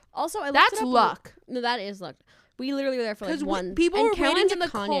 Like, also, that's luck. No, that is luck. We literally were there for like one. People and were Carolyn's waiting in the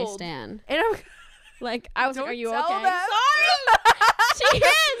Kanye cold. stan. And I'm like, I was like, "Are you okay?" Sorry. She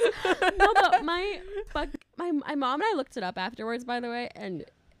is. No, but my mom and I looked it up afterwards, by the way, and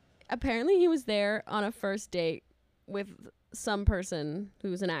apparently he was there on a first date with some person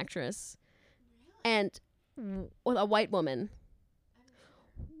who's an actress, and with a white woman.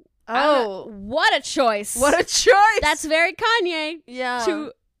 Oh, what a choice! What a choice! That's very Kanye. Yeah.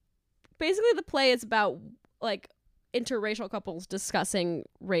 Basically, the play is about like interracial couples discussing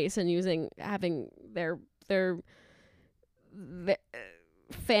race and having their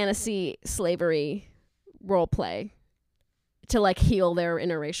fantasy slavery role play to like heal their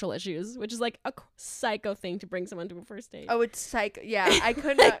interracial issues, which is like a psycho thing to bring someone to a first date. Oh, it's psycho. Yeah, I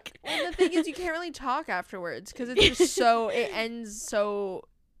couldn't. Well, the thing is, you can't really talk afterwards because it's just it ends so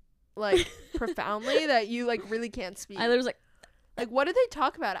like profoundly that you like really can't speak. I was like, what did they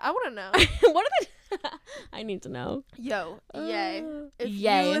talk about? I want to know. What are they? I need to know. Yo, yay! If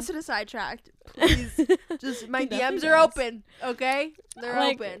yay. you listen to Sidetracked, please just my DMs are open. Okay, they're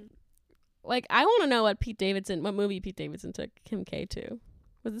open. Like, I want to know what movie Pete Davidson took Kim K to.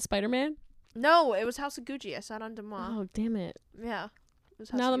 Was it Spider-Man? No, it was House of Gucci. I saw it on Demand. Oh, damn it! Yeah.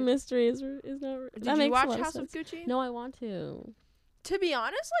 Now the mystery is not. Did you watch House of Gucci? No, I want to. To be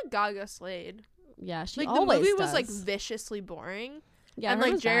honest, like Gaga slayed. Yeah, she like always the movie does. was like viciously boring. Yeah, and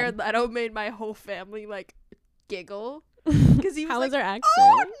like Jared Leto made my whole family like giggle because he was How was her accent?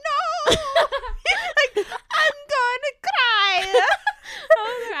 Oh no! He's like, I'm gonna cry. How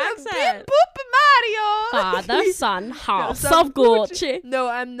was her accent? Beep boop Mario. Father, son, house of Gucci. No,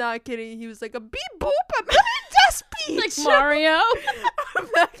 I'm not kidding. He was like a beep boop. I'm just like Mario. I'm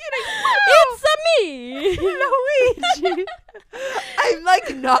not kidding. It's a me, Luigi. I'm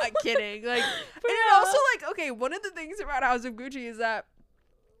like not kidding. Like, and it also like okay. One of the things about House of Gucci is that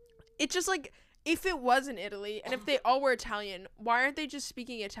it's just like if it was in Italy and if they all were Italian, why aren't they just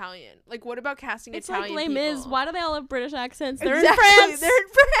speaking Italian? Like, what about casting Italian people? It's like Les Mis. Why do they all have British accents? They're exactly. in France. They're in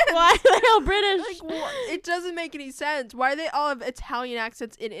France. Why are they all British? Like, it doesn't make any sense. Why do they all have Italian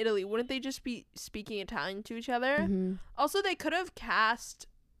accents in Italy? Wouldn't they just be speaking Italian to each other? Mm-hmm. Also, they could have cast,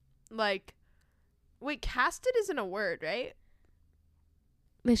 like, wait, casted isn't a word, right?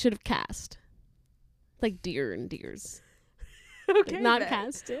 They should have cast. Like deer and deers. Okay, not then.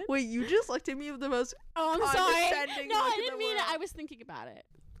 casted. Wait, you just looked at me with the most I'm sorry. condescending No, look I in didn't the mean world. it. I was thinking about it.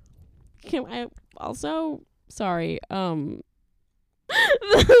 Can I also sorry, the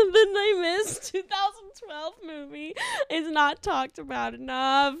Les Mis 2012 movie is not talked about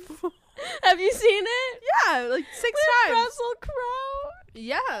enough. Have you seen it? Yeah, like 6 times. Russell Crowe.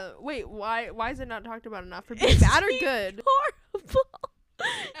 Yeah. Wait, why is it not talked about enough? For being bad or good? Horrible.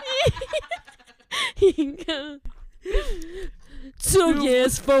 He goes, 2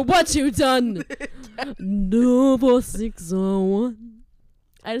 years for what you done. No for 601.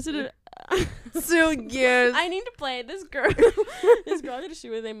 I just did 2 years. I need to play this girl. This girl did a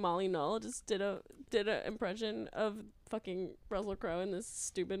shoot with named Molly Knoll. Just did a impression of fucking Russell Crowe in this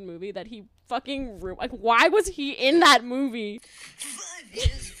stupid movie that he fucking like. Why was he in that movie? 5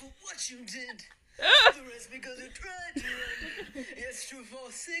 years for what you did. The rest because you tried to run. It's true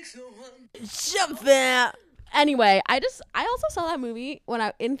for 601. Jump there. Anyway, I also saw that movie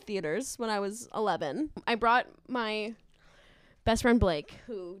in theaters when I was 11. I brought my best friend Blake,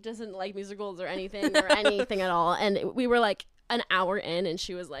 who doesn't like musicals or anything at all, and we were like an hour in, and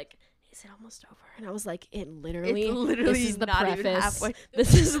she was like, "Is it almost over?" And I was like, "It's literally this is the not even preface. halfway.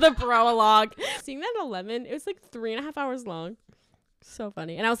 This is the prologue." Seeing that at 11, it was like 3.5 hours long. So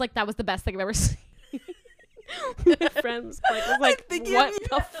funny, and I was like, "That was the best thing I've ever seen." My friend was like, "What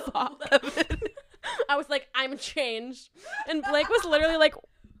the fuck?" I was like, "I'm changed," and Blake was literally like,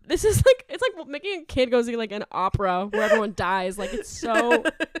 This is like, it's like making a kid go see like an opera where everyone dies. Like, it's so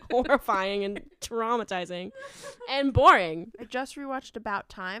horrifying and traumatizing and boring. I just rewatched About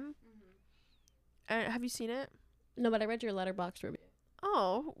Time. Have you seen it? No, but I read your Letterboxd review.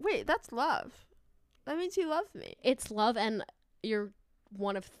 Oh, wait, that's love. That means you love me. It's love, and you're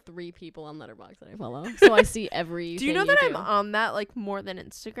one of 3 people on Letterboxd that I follow. So I see every. Do you know that I'm on that like more than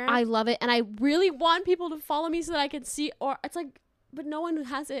Instagram? I love it, and I really want people to follow me so that I can see. Or it's like, but no one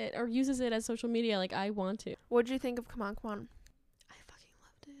has it or uses it as social media. Like, I want to. What'd you think of Come On, Come On? I fucking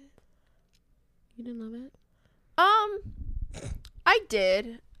loved it. You didn't love it? I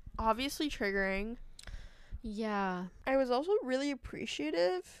did. Obviously triggering. Yeah. I was also really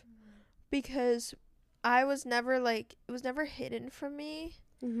appreciative because I was never like, it was never hidden from me,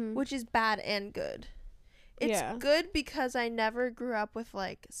 which is bad and good. It's good because I never grew up with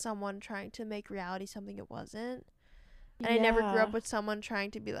like someone trying to make reality something it wasn't. And I never grew up with someone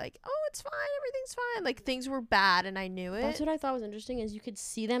trying to be like, oh, it's fine, everything's fine. Like, things were bad and I knew it. That's what I thought was interesting, is you could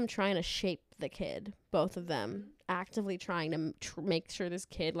see them trying to shape the kid, both of them, actively trying to make sure this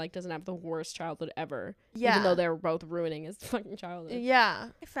kid, like, doesn't have the worst childhood ever. Yeah. Even though they're both ruining his fucking childhood. Yeah.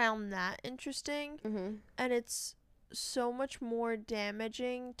 I found that interesting. Mm-hmm. And it's so much more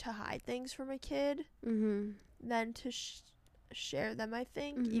damaging to hide things from a kid than to share them, I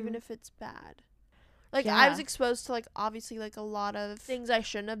think, even if it's bad. Like, I was exposed to, like, obviously, like, a lot of things I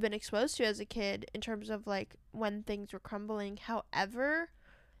shouldn't have been exposed to as a kid in terms of, like, when things were crumbling. However,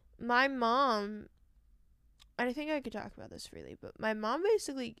 my mom, and I think I could talk about this freely, but my mom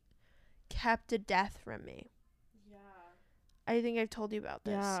basically kept a death from me. Yeah. I think I've told you about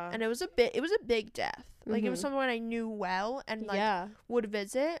this. Yeah. And it was a big death. Like, it was someone I knew well and, like, would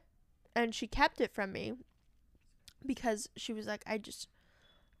visit. And she kept it from me because she was like,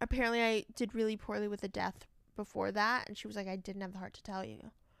 apparently I did really poorly with a death before that, and she was like, I didn't have the heart to tell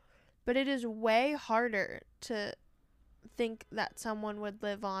you. But it is way harder to think that someone would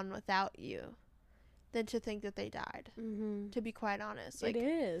live on without you than to think that they died, to be quite honest. Like, it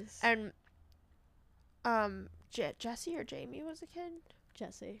is. And Jesse or Jamie was a kid?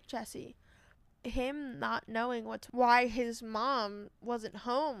 Jesse. Him not knowing why his mom wasn't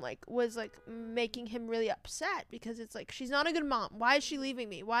home, like, was, like, making him really upset, because it's like, she's not a good mom. Why is she leaving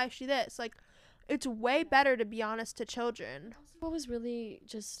me? Why is she this? Like, it's way better to be honest to children. What was really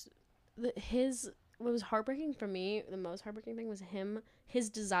just what was heartbreaking for me, the most heartbreaking thing was his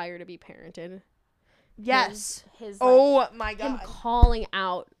desire to be parented. Yes. His oh my God. Him calling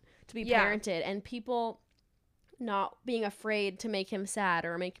out to be parented, and people not being afraid to make him sad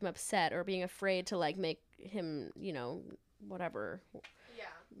or make him upset, or being afraid to, like, make him, you know, whatever. Yeah.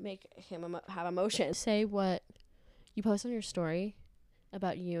 Make him have emotion. Say what you post on your story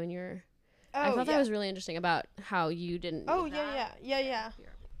about you and your... I thought that was really interesting about how you didn't... Oh, yeah.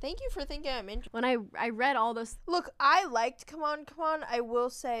 Thank you for thinking I'm interested. When I read all those... Look, I liked Come On, Come On. I will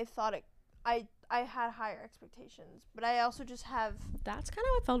say I had higher expectations, but I also just have... That's kind of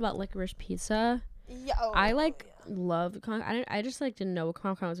how I felt about Licorice Pizza. Yeah, loved I just, like, didn't know what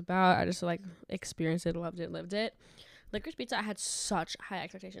Comic Con was about. I just, like, experienced it, loved it, lived it. Licorice Pizza, I had such high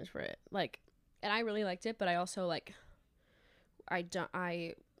expectations for it, like, and I really liked it, but I also, like,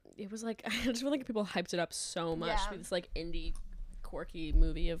 it was like, I just feel like people hyped it up so much to be this, like, indie quirky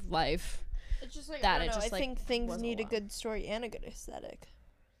movie of life. It's just like, that I don't know, I like, think things need a good story and a good aesthetic.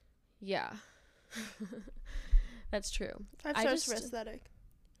 Yeah. That's true. 5 stars for aesthetic.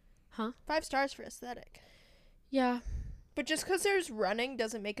 Huh? 5 stars for aesthetic. Yeah. But just because there's running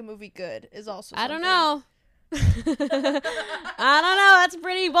doesn't make a movie good is also something. I don't know. I don't know. That's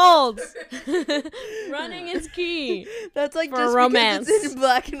pretty bold. Running is key. That's like, for just romance. because it's in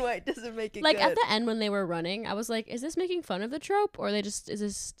black and white doesn't make it like, good. at the end when they were running, I was like, is this making fun of the trope, or is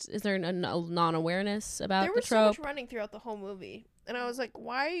there a non-awareness about the trope? There was so much running throughout the whole movie, and I was like,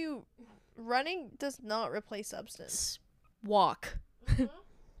 why are you... Running does not replace substance. Walk. Did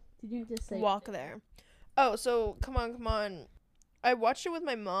you just say walk there? Oh, so Come On, Come On. I watched it with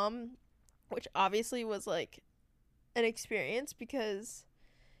my mom, which obviously was, like, an experience because,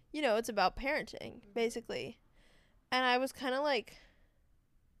 you know, it's about parenting, basically. And I was kind of like...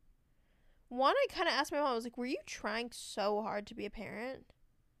 One, I kind of asked my mom, I was like, were you trying so hard to be a parent?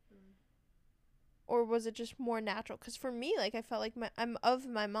 Or was it just more natural? Because for me, like, I felt like I'm of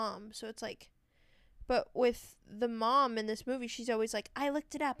my mom. So it's like... But with the mom in this movie, she's always like, I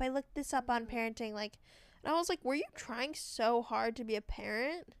looked it up. I looked this up on parenting. Like, and I was like, were you trying so hard to be a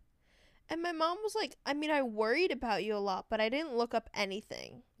parent? And my mom was like, I mean, I worried about you a lot, but I didn't look up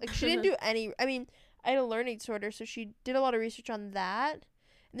anything. Like, she didn't do any... I mean, I had a learning disorder, so she did a lot of research on that.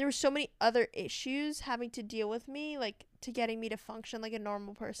 And there were so many other issues having to deal with me, like, to getting me to function like a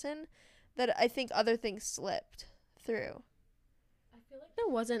normal person that I think other things slipped through. I feel like there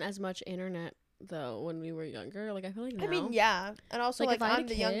wasn't as much internet though when we were younger. Like I feel like now, I mean, yeah. And also Like, like if I had I'm a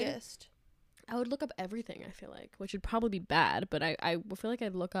the kid, youngest. I would look up everything. I feel like, which would probably be bad, but I feel like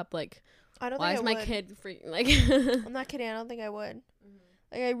I'd look up like, I don't why think is I my would. kid free? Like, I'm not kidding. I don't think I would.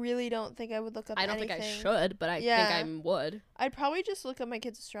 Like, I really don't think I would look up I don't anything. think I should, but I Yeah. think I would. I'd probably just look up my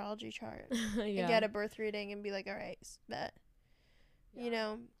kid's astrology chart Yeah. and get a birth reading and be like, all right, bet. Yeah. You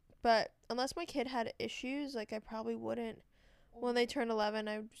know? But unless my kid had issues, like, I probably wouldn't. When they turned 11,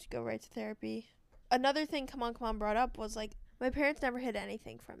 I would just go right to therapy. Another thing Come On brought up was, like, my parents never hid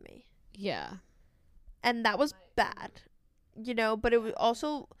anything from me. Yeah. And that was bad. You know? But it was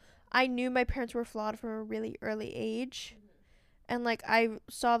also, I knew my parents were flawed from a really early age. And, like, I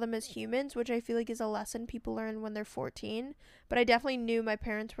saw them as humans, which I feel like is a lesson people learn when they're 14. But I definitely knew my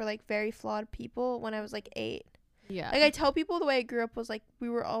parents were, like, very flawed people when I was, like, 8. Yeah. Like, I tell people the way I grew up was, like, we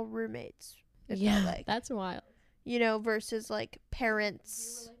were all roommates. It felt like. That's wild. You know, versus, like,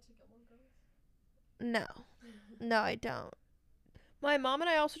 parents. No. No, I don't. My mom and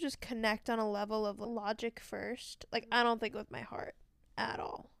I also just connect on a level of logic first. Like, I don't think with my heart at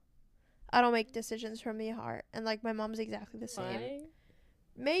all. I don't make decisions from the heart. And, like, my mom's exactly the same. Why?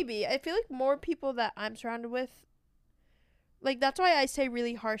 Maybe. I feel like more people that I'm surrounded with, like, that's why I say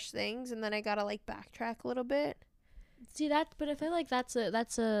really harsh things, and then I gotta, like, backtrack a little bit. See that, but I feel like that's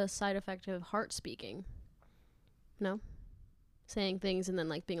a side effect of heart speaking. No, saying things and then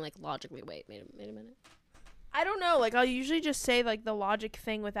like being like logically. Wait a minute. I don't know. Like, I'll usually just say, like, the logic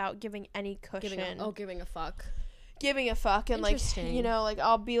thing without giving any cushion. Giving a fuck. Giving a fuck. And, like, Interesting. you know, like,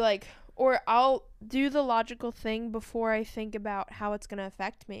 I'll be like, or I'll do the logical thing before I think about how it's gonna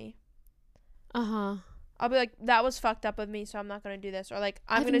affect me. Uh-huh. I'll be like, that was fucked up with me, so I'm not gonna do this. Or, like,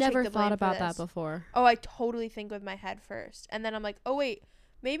 I'm I've gonna never take the blame thought about for this. that before. Oh, I totally think with my head first. And then I'm like, oh, wait,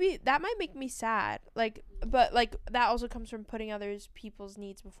 maybe that might make me sad. Like, but, like, that also comes from putting others people's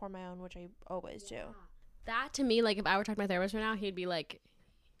needs before my own, which I always do. That to me, like if I were talking to my therapist right now, he'd be like,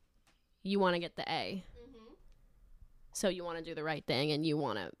 you want to get the A. So you want to do the right thing and you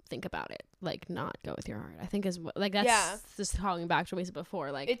want to think about it, like not go with your heart. I think is like that's just calling back to what we said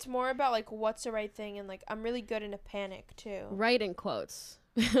before. Like It's more about, like, what's the right thing. And, like, I'm really good in a panic, too. right in quotes.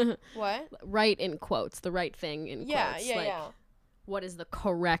 What? Right in quotes. The right thing in quotes. Like, what is the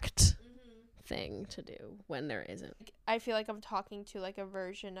correct thing to do when there isn't? I feel like I'm talking to, like, a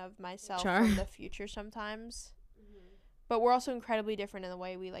version of myself Sure. from the future sometimes. But we're also incredibly different in the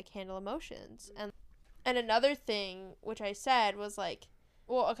way we, like, handle emotions. And another thing, which I said, was, like,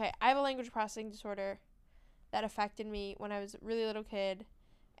 well, okay, I have a language processing disorder that affected me when I was a really little kid,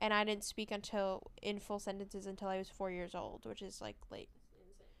 and I didn't speak in full sentences until I was 4 years old, which is, like, late.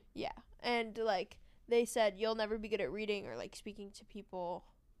 Yeah. And, like, they said, you'll never be good at reading or, like, speaking to people.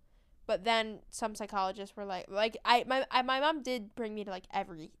 But then some psychologists were like my mom did bring me to, like,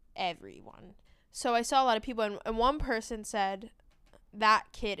 everyone. So I saw a lot of people, and one person said, that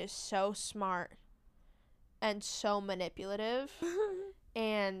kid is so smart and so manipulative,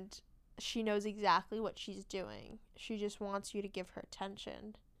 and she knows exactly what she's doing. She just wants you to give her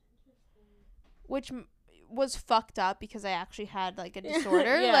attention. Which was fucked up because I actually had, like, a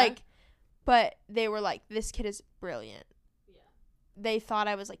disorder. Yeah. Like, but they were like, this kid is brilliant. Yeah. They thought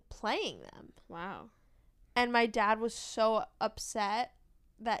I was, like, playing them. Wow. And my dad was so upset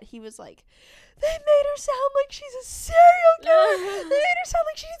that he was like, they made her sound like she's a serial killer. They made her sound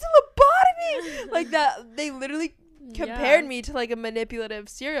like she needs a lobotomy. Like that, they literally compared me to, like, a manipulative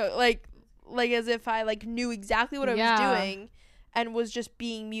serial, like as if I, like, knew exactly what I was doing and was just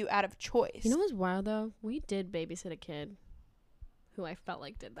being mute out of choice. You know what's wild though? We did babysit a kid who I felt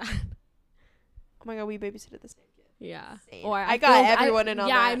like did that. Oh my god, we babysitted the same kid. Yeah. Insane. Or I got everyone in on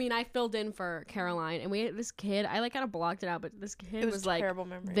that. Yeah, I mean, I filled in for Caroline, and we had this kid. I, like, kind of blocked it out, but this kid was like terrible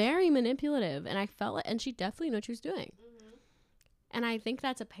memories. very manipulative, and I felt like, and she definitely knew what she was doing. And I think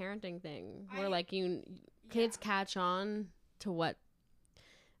that's a parenting thing where, like, kids catch on to what,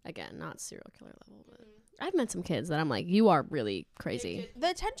 again, not serial killer level, but I've met some kids that I'm like, you are really crazy.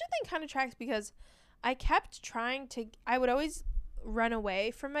 The attention thing kind of tracks because I kept trying to. I would always run away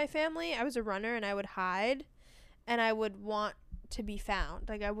from my family. I was a runner, and I would hide. And I would want to be found.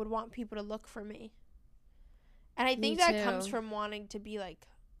 Like, I would want people to look for me. And I think that comes from wanting to be, like,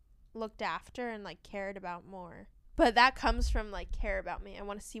 looked after and, like, cared about more. But that comes from, like, care about me. I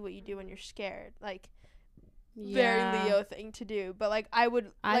want to see what you do when you're scared. Like, very Leo thing to do. But, like, I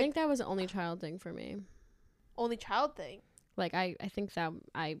would. I think that was the only child thing for me. Only child thing? Like, I think that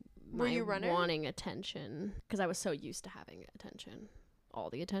Were you a runner? Wanting attention. Because I was so used to having attention.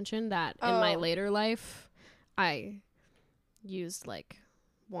 All the attention that in my later life, I used like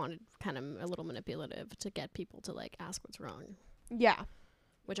wanted kind of a little manipulative to get people to like ask what's wrong, Yeah.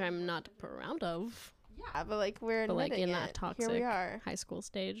 which I'm not proud of. Yeah, but like we're But like admitting in that it. toxic Here we are. high school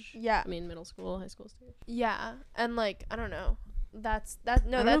stage. Yeah. I mean middle school, high school stage. Yeah, and like I don't know. That's no, I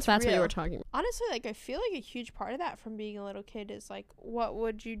don't know that's if that's real. what you were talking about. Honestly, like I feel like a huge part of that from being a little kid is like, what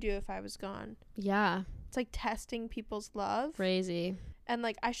would you do if I was gone? Yeah, It's like testing people's love. crazy. And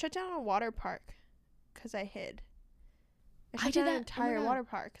like I shut down a water park because I hid. I I shut did down that- an oh my entire God. water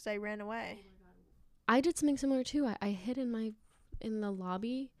park because I ran away. I did something similar too. I hid in the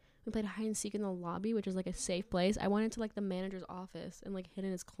lobby. We played hide and seek in the lobby, which is like a safe place. I went into like the manager's office and like hid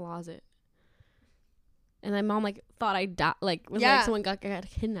in his closet. And my mom like thought I died, like was Yeah. like someone got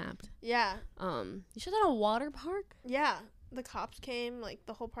kidnapped. Yeah, You shut down a water park? yeah. The cops came. Like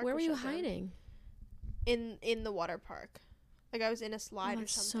the whole park. Where were was you shut down. hiding? In the water park. Like I was in a slide or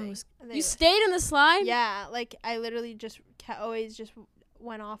that's so something. And they You stayed in the slide? Yeah, like I literally just always just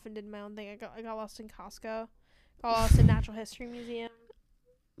went off and did my own thing. I got lost in Costco, got lost in Natural History Museum.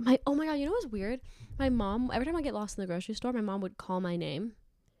 Oh my god, you know what's weird? My mom, every time I get lost in the grocery store, my mom would call my name.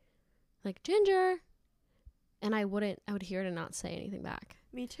 Like, Ginger. And I would hear it and not say anything back.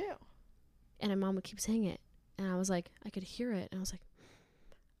 Me too. And my mom would keep saying it. And I was like, I could hear it. And I was like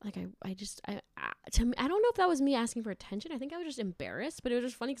to me, I don't know if that was me asking for attention. I think I was just embarrassed, but it was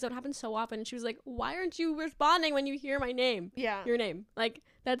just funny because it would happen so often. And she was like, why aren't you responding when you hear my name? Yeah. Your name. Like,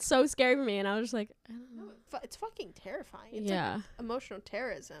 that's so scary for me. And I was just like, I don't know. It's fucking terrifying. It's Yeah. like emotional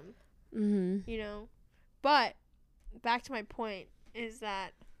terrorism, Mm-hmm. you know? But back to my point is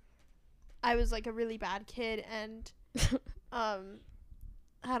that I was like a really bad kid and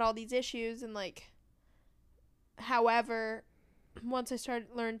had all these issues and like however once I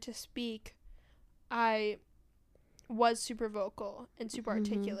learned to speak, I was super vocal and super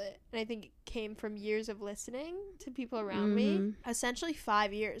articulate. And I think it came from years of listening to people around me. Essentially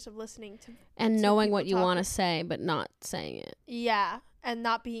 5 years of listening to And knowing people what you talking. want to say, but not saying it. Yeah, and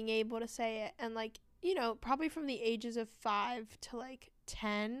not being able to say it. And like, you know, probably from the ages of 5 to like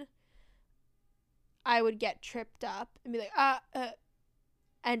 10, I would get tripped up and be like,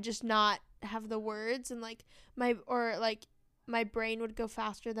 and just not have the words, and like my brain would go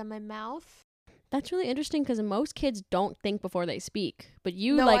faster than my mouth. That's really interesting because most kids don't think before they speak. But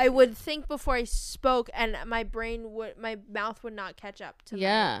you No, like I would think before I spoke, and my mouth would not catch up to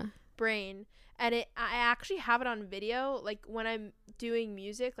my brain. And I actually have it on video, like when I'm doing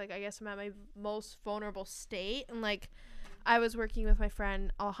music, like I guess I'm at my most vulnerable state. And like I was working with my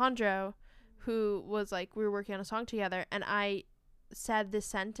friend Alejandro, who was like, we were working on a song together, and I said this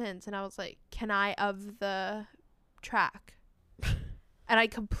sentence and I was like, can I of the track? And I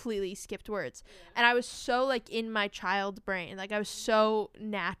completely skipped words. And I was so like in my child brain, like I was so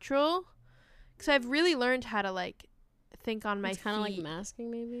natural, because I've really learned how to like think on my feet. It's kind of like masking,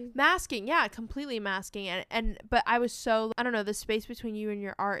 maybe. Masking, yeah, completely masking. And but I was so, I don't know, the space between you and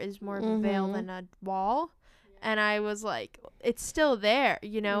your art is more of a veil than a wall. And I was like, it's still there,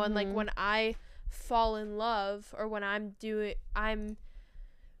 you know. And like when I fall in love, or when I'm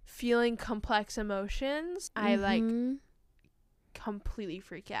feeling complex emotions, I like completely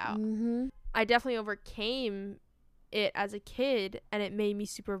freak out. I definitely overcame it as a kid, and it made me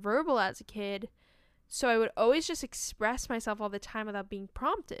super verbal as a kid. So I would always just express myself all the time without being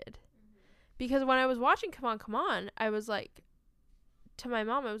prompted. Because when I was watching Come On, I was like, to my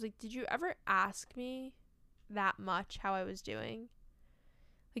mom, I was like, did you ever ask me that much how I was doing?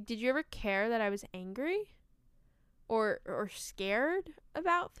 Like, did you ever care that I was angry or scared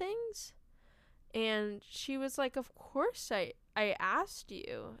about things? And she was like, of course I asked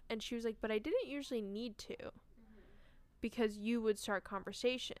you. And she was like, but I didn't usually need to, because you would start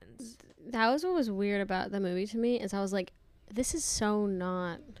conversations. That was what was weird about the movie to me, is I was like, this is so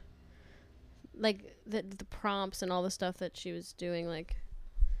not like the prompts and all the stuff that she was doing. Like,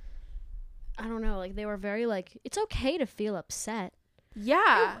 I don't know, like they were very like, it's okay to feel upset.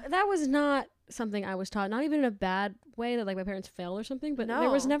 Yeah. That was not something I was taught, not even in a bad way that like my parents failed or something, but there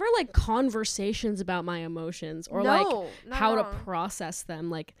was No. never like conversations about my emotions or like how to process them.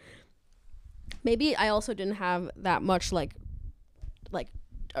 Like maybe I also didn't have that much like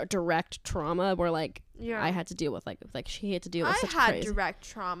a direct trauma where like I had to deal with like she had to deal with such crazy. direct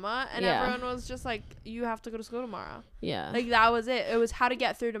trauma, and Yeah. everyone was just like, you have to go to school tomorrow. Yeah. Like that was it. It was how to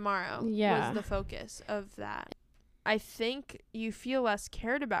get through tomorrow. Yeah. Was the focus of that. I think you feel less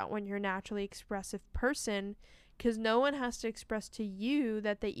cared about when you're a naturally expressive person, because no one has to express to you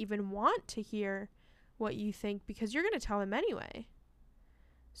that they even want to hear what you think, because you're going to tell them anyway.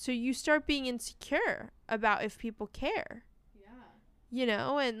 So you start being insecure about if people care. Yeah. You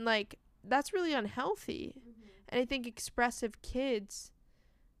know, and like that's really unhealthy. And I think expressive kids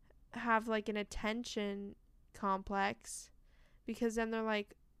have like an attention complex, because then they're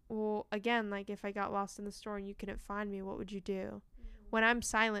like, well, again, like if I got lost in the store and you couldn't find me, what would you do? When I'm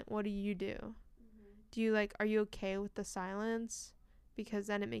silent, what do you do? Do you like, are you okay with the silence? Because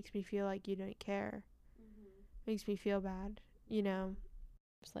then it makes me feel like you don't care. Makes me feel bad, you know?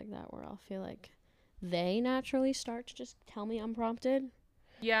 It's like that where I'll feel like they naturally start to just tell me unprompted.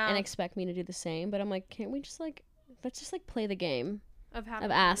 Yeah. And expect me to do the same. But I'm like, can't we just like, let's just like play the game of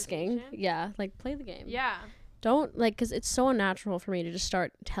asking. Yeah, like play the game. Yeah. Don't like, because it's so unnatural for me to just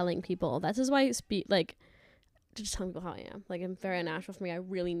start telling people. That's just why I speak, like, to just tell people how I am. Like, it's very unnatural for me. I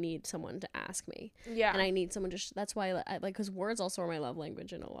really need someone to ask me. Yeah. And I need someone to, that's why I like, because words also are my love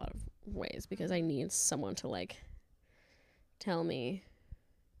language in a lot of ways, because I need someone to, like, tell me.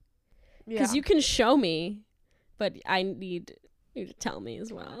 Because you can show me, but I need you to tell me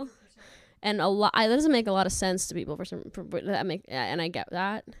as well. And that doesn't make a lot of sense to people and I get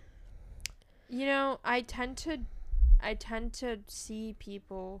that. You know, I tend to see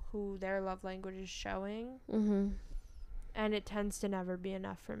people who their love language is showing, and it tends to never be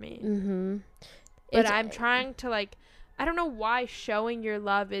enough for me. But I'm trying to, like, I don't know why showing your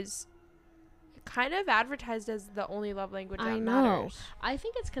love is kind of advertised as the only love language that matters. I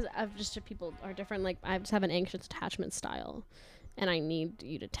think it's because people are different. Like, I just have an anxious attachment style, and I need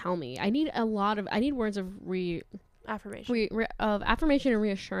you to tell me. I need words of affirmation and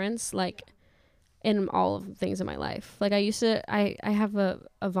reassurance, like, in all of things in my life. Like, I have a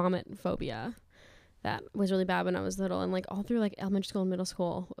vomit phobia that was really bad when I was little, and like all through like elementary school and middle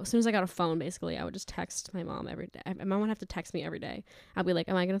school, as soon as I got a phone, basically I would just text my mom every day. My mom would have to text me every day. I'd be like,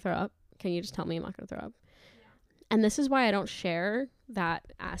 am I gonna throw up? Can you just tell me I'm not gonna throw up? And this is why I don't share that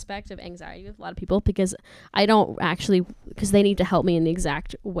aspect of anxiety with a lot of people, because they need to help me in the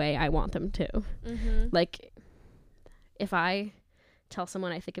exact way I want them to. Like, if I tell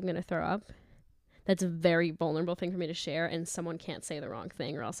someone I think I'm gonna throw up, that's a very vulnerable thing for me to share, and someone can't say the wrong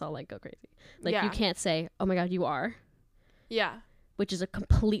thing or else I'll like go crazy. Like, you can't say, oh my God, you are. Yeah. Which is a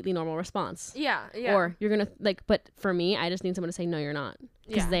completely normal response. Yeah. Yeah. Or you're gonna, like, but for me, I just need someone to say, no, you're not.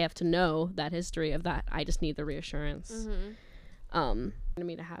 Because they have to know that history of that. I just need the reassurance. For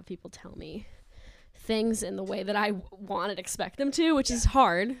me to have people tell me things in the way that I want and expect them to, which is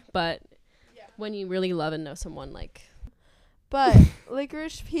hard, but when you really love and know someone, like. But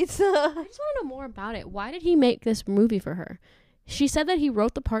Licorice Pizza. I just want to know more about it. Why did he make this movie for her? She said that he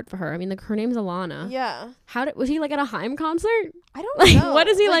wrote the part for her. I mean, her name's Alana. Yeah. Was he like at a Haim concert? I don't know. What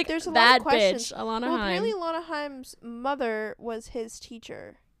is he like? There's a that lot of questions. Bitch, Alana well, Haim. Apparently, Alana Haim's mother was his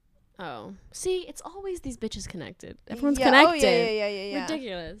teacher. Oh, see, it's always these bitches connected. Everyone's connected. Oh yeah.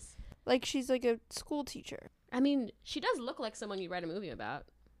 Ridiculous. Like, she's like a school teacher. I mean, she does look like someone you write a movie about.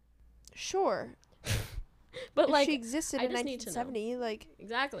 Sure. But if like, she existed in 1970, like,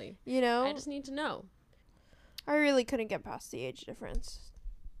 exactly. You know, I just need to know. I really couldn't get past the age difference.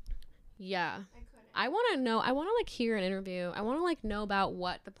 Yeah. I want to know. I want to like hear an interview. I want to like know about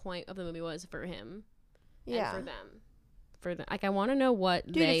what the point of the movie was for him. Yeah. And for them. Like, I want to know what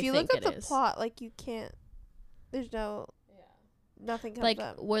Dude, they think it is. if you look at the plot, like, you can't. There's no. Nothing comes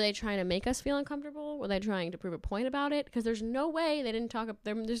up. Were they trying to make us feel uncomfortable? Were they trying to prove a point about it? Because there's no way they didn't talk.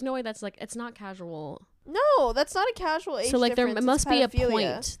 There's no way that's like, it's not casual. No, that's not a casual age. So like, there difference. must It's be a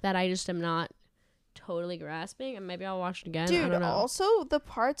pedophilia. point that I just am not totally grasping, and maybe I'll watch it again. Dude, I don't know. Also the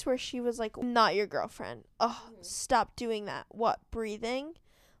parts where she was like, not your girlfriend. Oh, stop doing that. What, breathing?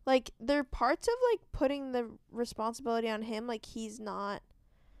 Like, there are parts of like putting the responsibility on him, like he's not.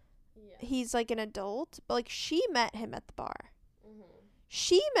 He's like an adult, but like she met him at the bar.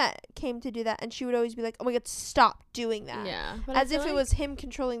 She came to do that, and she would always be like, oh my God, stop doing that. Yeah. As if it was him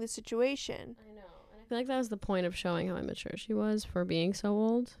controlling the situation. I know. And I feel like that was the point of showing how immature she was for being so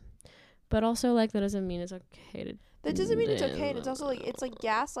old. But also, like, that doesn't mean it's okay to. That doesn't mean it's okay, and it's also like, it's like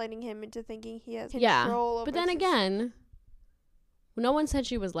gaslighting him into thinking he has control over. But then again, no one said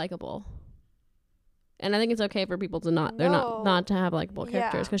she was likable. And I think it's okay for people to not to have likable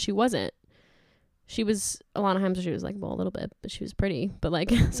characters, because she wasn't. She was Alana Haim, so she was likable a little bit, but she was pretty. But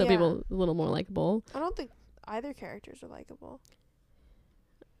like, some people a little more likable. I don't think either characters are likable.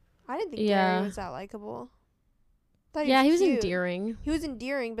 I didn't think Gary was that likable. Yeah, he was endearing. He was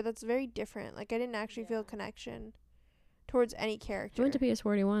endearing, but that's very different. Like, I didn't actually feel a connection towards any character. He went to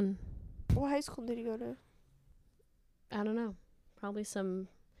PS41. What high school did he go to? I don't know. Probably some.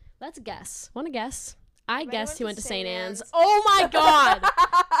 Let's guess. Want to guess? I guessed he went to St. Anne's. Oh my God!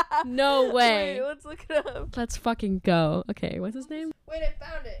 No way. Wait, let's look it up. Let's fucking go. Okay, what's his name? Wait, I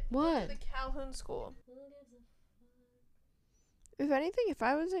found it. What? The Calhoun School. If anything, if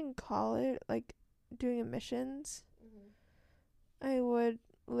I was in college, like, doing admissions, I would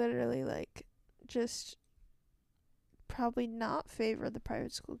literally like just probably not favor the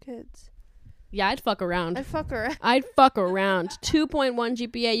private school kids. Yeah, I'd fuck around. I'd fuck around. 2.1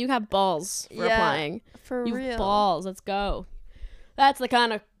 GPA. You have balls for applying. For You real. balls. Let's go. That's the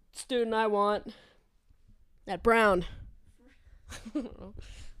kind of student I want. At Brown.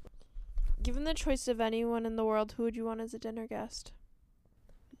 Given the choice of anyone in the world, who would you want as a dinner guest?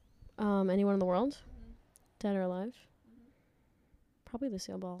 Anyone in the world? Dead or alive? Probably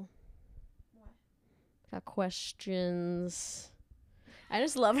Lucille Ball. Why? Got questions. I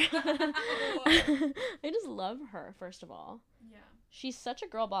just love her. I just love her, first of all. Yeah. She's such a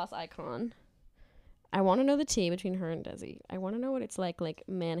girl boss icon. I want to know the tea between her and Desi. I want to know what it's like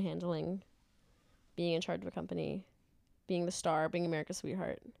manhandling, being in charge of a company, being the star, being America's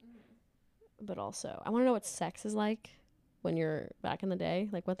sweetheart. But also, I want to know what sex is like when you're back in the day,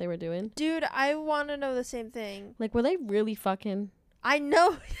 like what they were doing. Dude, I want to know the same thing. Like, were they really fucking? I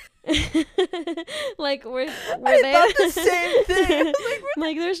know. Like, were I they? thought the same thing.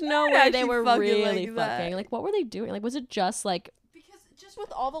 Like, there's no they way they actually were fucking really like that? fucking. Like, what were they doing? Like, was it just like? Because just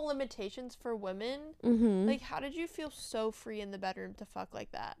with all the limitations for women, Mm-hmm. like, how did you feel so free in the bedroom to fuck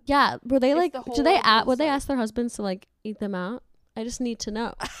like that? Yeah, were they If like? the whole Do they world would was they like- ask their husbands to like eat them out? I just need to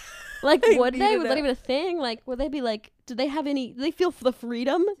know. Like, I would need they? to Was that know. even a thing? Like, would they be like? Did they have any? Do they feel the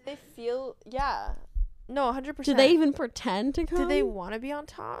freedom? Did they feel, yeah. No, 100%. Do they even pretend to come? Did they want to be on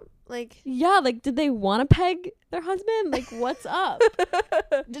top? Like, Yeah, like, did they want to peg their husband? Like, what's up?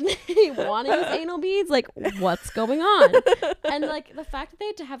 Did they want to use anal beads? Like, what's going on? And like the fact that they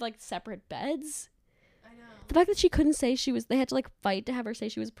had to have like separate beds. I know. The fact that she couldn't say they had to like fight to have her say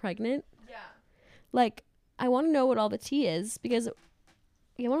she was pregnant. Yeah. Like, I want to know what all the tea is because,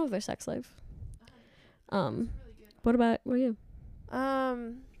 yeah, I want to know their sex life. What about you?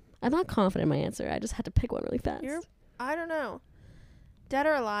 I'm not confident in my answer. I just had to pick one really fast. I don't know. Dead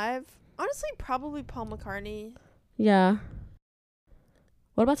or alive? Honestly, probably Paul McCartney. Yeah.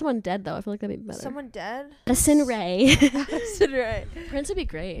 What about someone dead though? I feel like that'd be better. Someone dead? Addison Rae. Addison Rae. Prince would be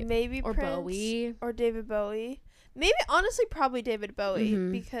great. Maybe Or Prince Bowie. or David Bowie. Maybe, honestly, probably David Bowie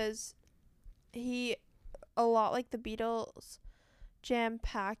Mhm. because he, a lot like the Beatles,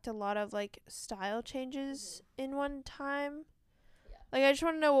 jam-packed a lot of like style changes in one time. Like, I just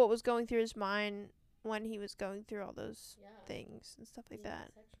want to know what was going through his mind when he was going through all those things and stuff like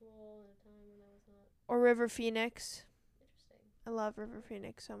that. Or River Phoenix. I love River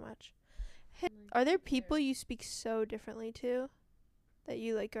Phoenix so much. Are there people you speak so differently to that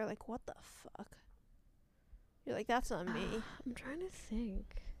you like are like, what the fuck? You're like, that's not me. I'm trying to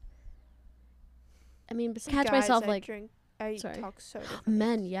think. I mean, Some catch guys myself I like talk so differently.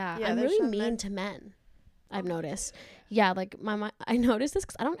 men. Yeah, Yeah, I'm there's really some mean men- to men. I've noticed. Yeah, like I noticed this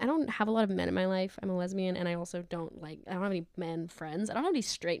because I don't have a lot of men in my life. I'm a lesbian, and I also don't have any men friends. I don't have any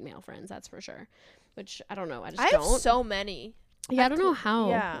straight male friends. That's for sure. Which I don't know. I just I have don't. so many. Yeah, I don't know how.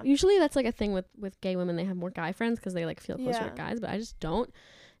 yeah. Usually that's like a thing with gay women. They have more guy friends because they like feel closer Yeah. to guys, but I just don't.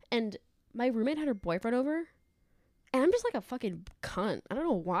 And my roommate had her boyfriend over, and I'm just like a fucking cunt. I don't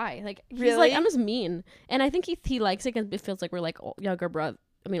know why. Like he's Really? like I'm just mean, and I think he likes it because it feels like we're like older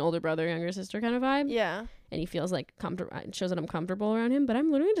brother, younger sister kind of vibe. Yeah. And he feels like comfortable. It shows that I'm comfortable around him, but I'm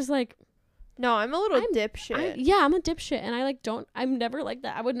literally just like No, I'm a little dipshit. I'm a dipshit, and I like don't. I'm never like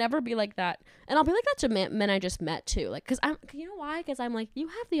that. I would never be like that, and I'll be like that to men I just met too. Like, you know why? Because I'm like, you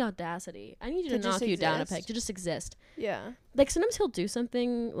have the audacity. I need you to To just knock you down a exist. peg to just exist. Yeah. Like sometimes he'll do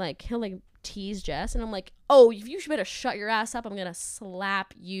something like he'll like tease Jess, and I'm like, oh, you better shut your ass up. I'm gonna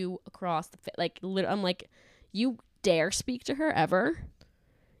slap you across the face. Like, I'm like, you dare speak to her ever?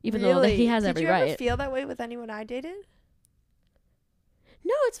 Even though that he has every Did you ever right. feel that way with anyone I dated?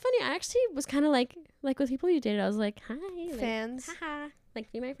 No, it's funny. I actually was kind of like with people you dated. I was like, hi, like, Fans. haha,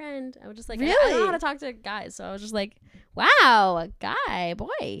 like be my friend. I was just like, I Really? don't know how to talk to guys, so I was just like, wow, a guy,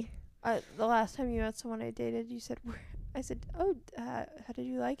 boy. The last time you met someone I dated, you said, "Where?" I said, "Oh, how did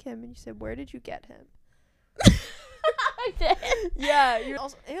you like him?" And you said, "Where did you get him?" I did. Yeah. You're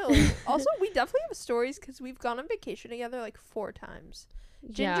also, ew. Also, we definitely have stories because we've gone on vacation together like 4 times.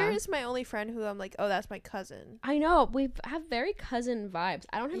 Ginger is my only friend who I'm like, oh, that's my cousin. I know we have very cousin vibes.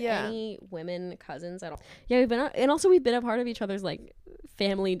 I don't have Yeah. any women cousins at all. Yeah, we've been a part of each other's like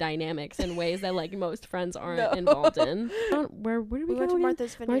family dynamics in ways that like most friends aren't involved in. Where did we go went to again?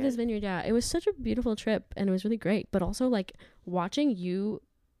 Martha's Vineyard. Martha's Vineyard, yeah. It was such a beautiful trip and it was really great. But also like watching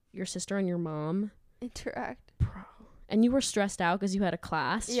your sister and your mom Interact. and you were stressed out because you had a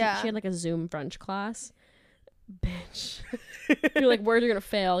class. Yeah. She had like a Zoom French class. Bitch. You're like, words are gonna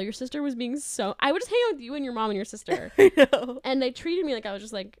fail. Your sister was being so I would just hang out with you and your mom and your sister. I know. And they treated me like I was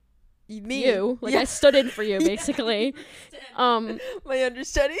just like Me. You. Like, Yeah. I stood in for you, basically. My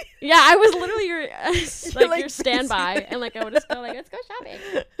understudy. Yeah, I was literally your like, like, your standby, and like I would just go like, let's go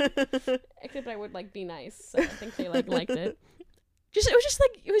shopping. Except I would like be nice, so I think they like liked it. It was just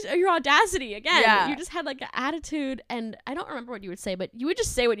like it was your audacity again. Yeah. You just had like an attitude, and I don't remember what you would say, but you would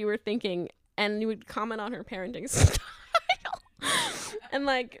just say what you were thinking, and you would comment on her parenting style, and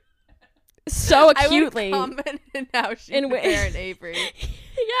like so acutely. I would comment on how she In would wa- parent Avery.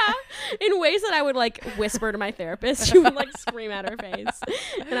 Yeah, in ways that I would like whisper to my therapist. She would like scream at her face,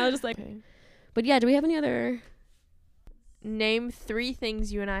 and I was just like, but yeah. Do we have any other? Name 3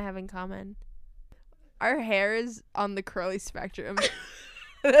 things you and I have in common. Our hair is on the curly spectrum.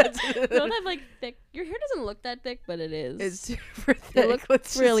 We don't have like thick. Your hair doesn't look that thick, but it is. It's super thick. looks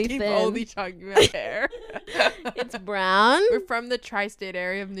Let's really just keep thin. only talking about hair. It's brown. We're from the tri-state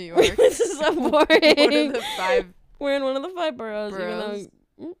area of New York. This is so boring. One of the 5 We're in one of the 5 boroughs. boroughs.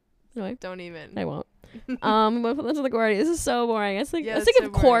 Anyway, Don't even. I won't. We went from to the Guardi. This is so boring. Let's think. Yeah, let's it's think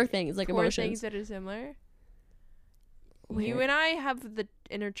so of core boring. things like Core emotions. things that are similar. You Weird. and I have the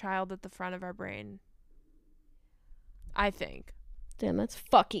inner child at the front of our brain. I think. Damn, that's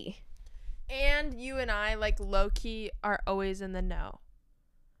fucky. And you and I, like, low-key, are always in the know.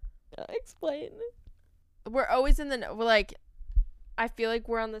 Explain. We're always in the know. We're like, I feel like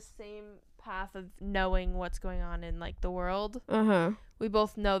we're on the same path of knowing what's going on in, like, the world. Uh-huh. We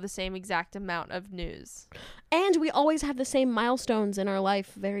both know the same exact amount of news. And we always have the same milestones in our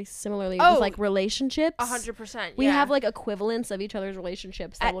life very similarly Oh, with like relationships. 100%. We have like equivalents of each other's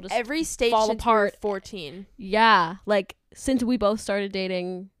relationships that at will just every stage fall since apart. we were 14. Yeah, like since we both started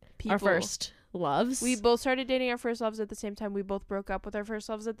dating People. our first loves. We both started dating our first loves at the same time. We both broke up with our first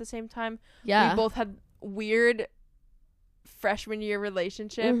loves at the same time. yeah. We both had weird freshman year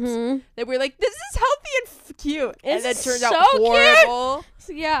relationships Mhm. that we're like, this is healthy and cute. And It's then turned so out cute. horrible.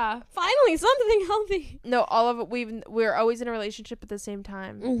 So yeah, finally something healthy. No, all of it, we're always in a relationship at the same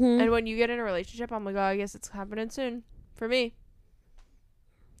time. Mm-hmm. And when you get in a relationship, I'm like, oh, I guess it's happening soon for me.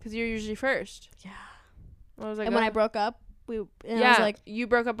 Because you're usually first. Yeah. I was like, And when oh. I broke up, I yeah, was like, you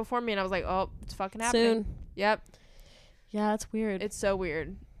broke up before me, and I was like, oh, it's fucking happening. soon. Yep. Yeah, that's weird. It's so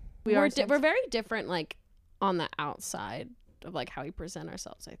weird. We're very different, like on the outside of like how we present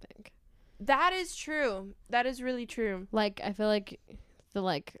ourselves. I think. That is true. That is really true. Like I feel like the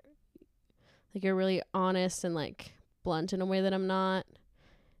like you're really honest and like blunt in a way that I'm not,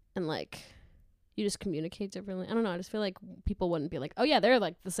 and like you just communicate differently. I don't know. I just feel like people wouldn't be like, oh yeah, they're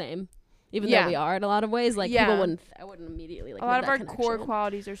like the same, even though we are in a lot of ways. Like people wouldn't. I wouldn't immediately like. A lot make of our that core connection.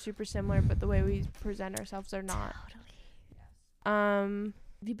 qualities are super similar, but the way we present ourselves are not. Totally.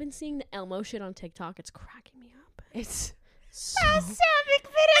 Have you been seeing the Elmo shit on TikTok? It's cracking me up. It's So balsamic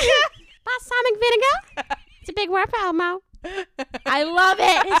vinegar. It's a big word for Elmo. I love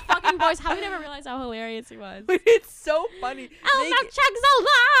it. His fucking voice. How we never realized how hilarious he was. it's so funny. Elmo chugs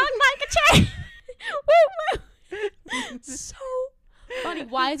along like a chain. Woo woo. So funny.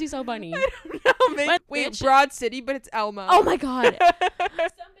 Why is he so funny? Wait, Broad City, but it's Elmo. Oh my god. Look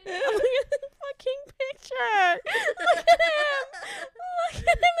at the fucking picture. Look at him. Look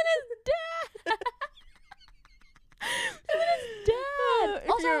at him and his dad. Him and his dad.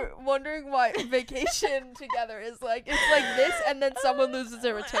 If you're wondering why vacation together is like, it's like this, and then someone loses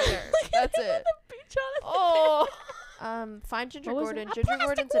a retainer. That's it. The beach on Oh. Find Ginger What was Gordon. it? Ginger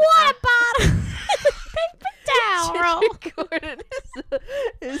Gordon's an water bottle. Paper towel. Ginger Gordon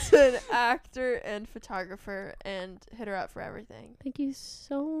is an actor and photographer, and hit her up for everything. Thank you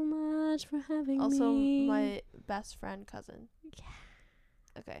so much for having Also, me. my best friend cousin.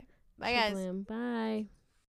 Yeah. Okay. Bye, guys. Bye.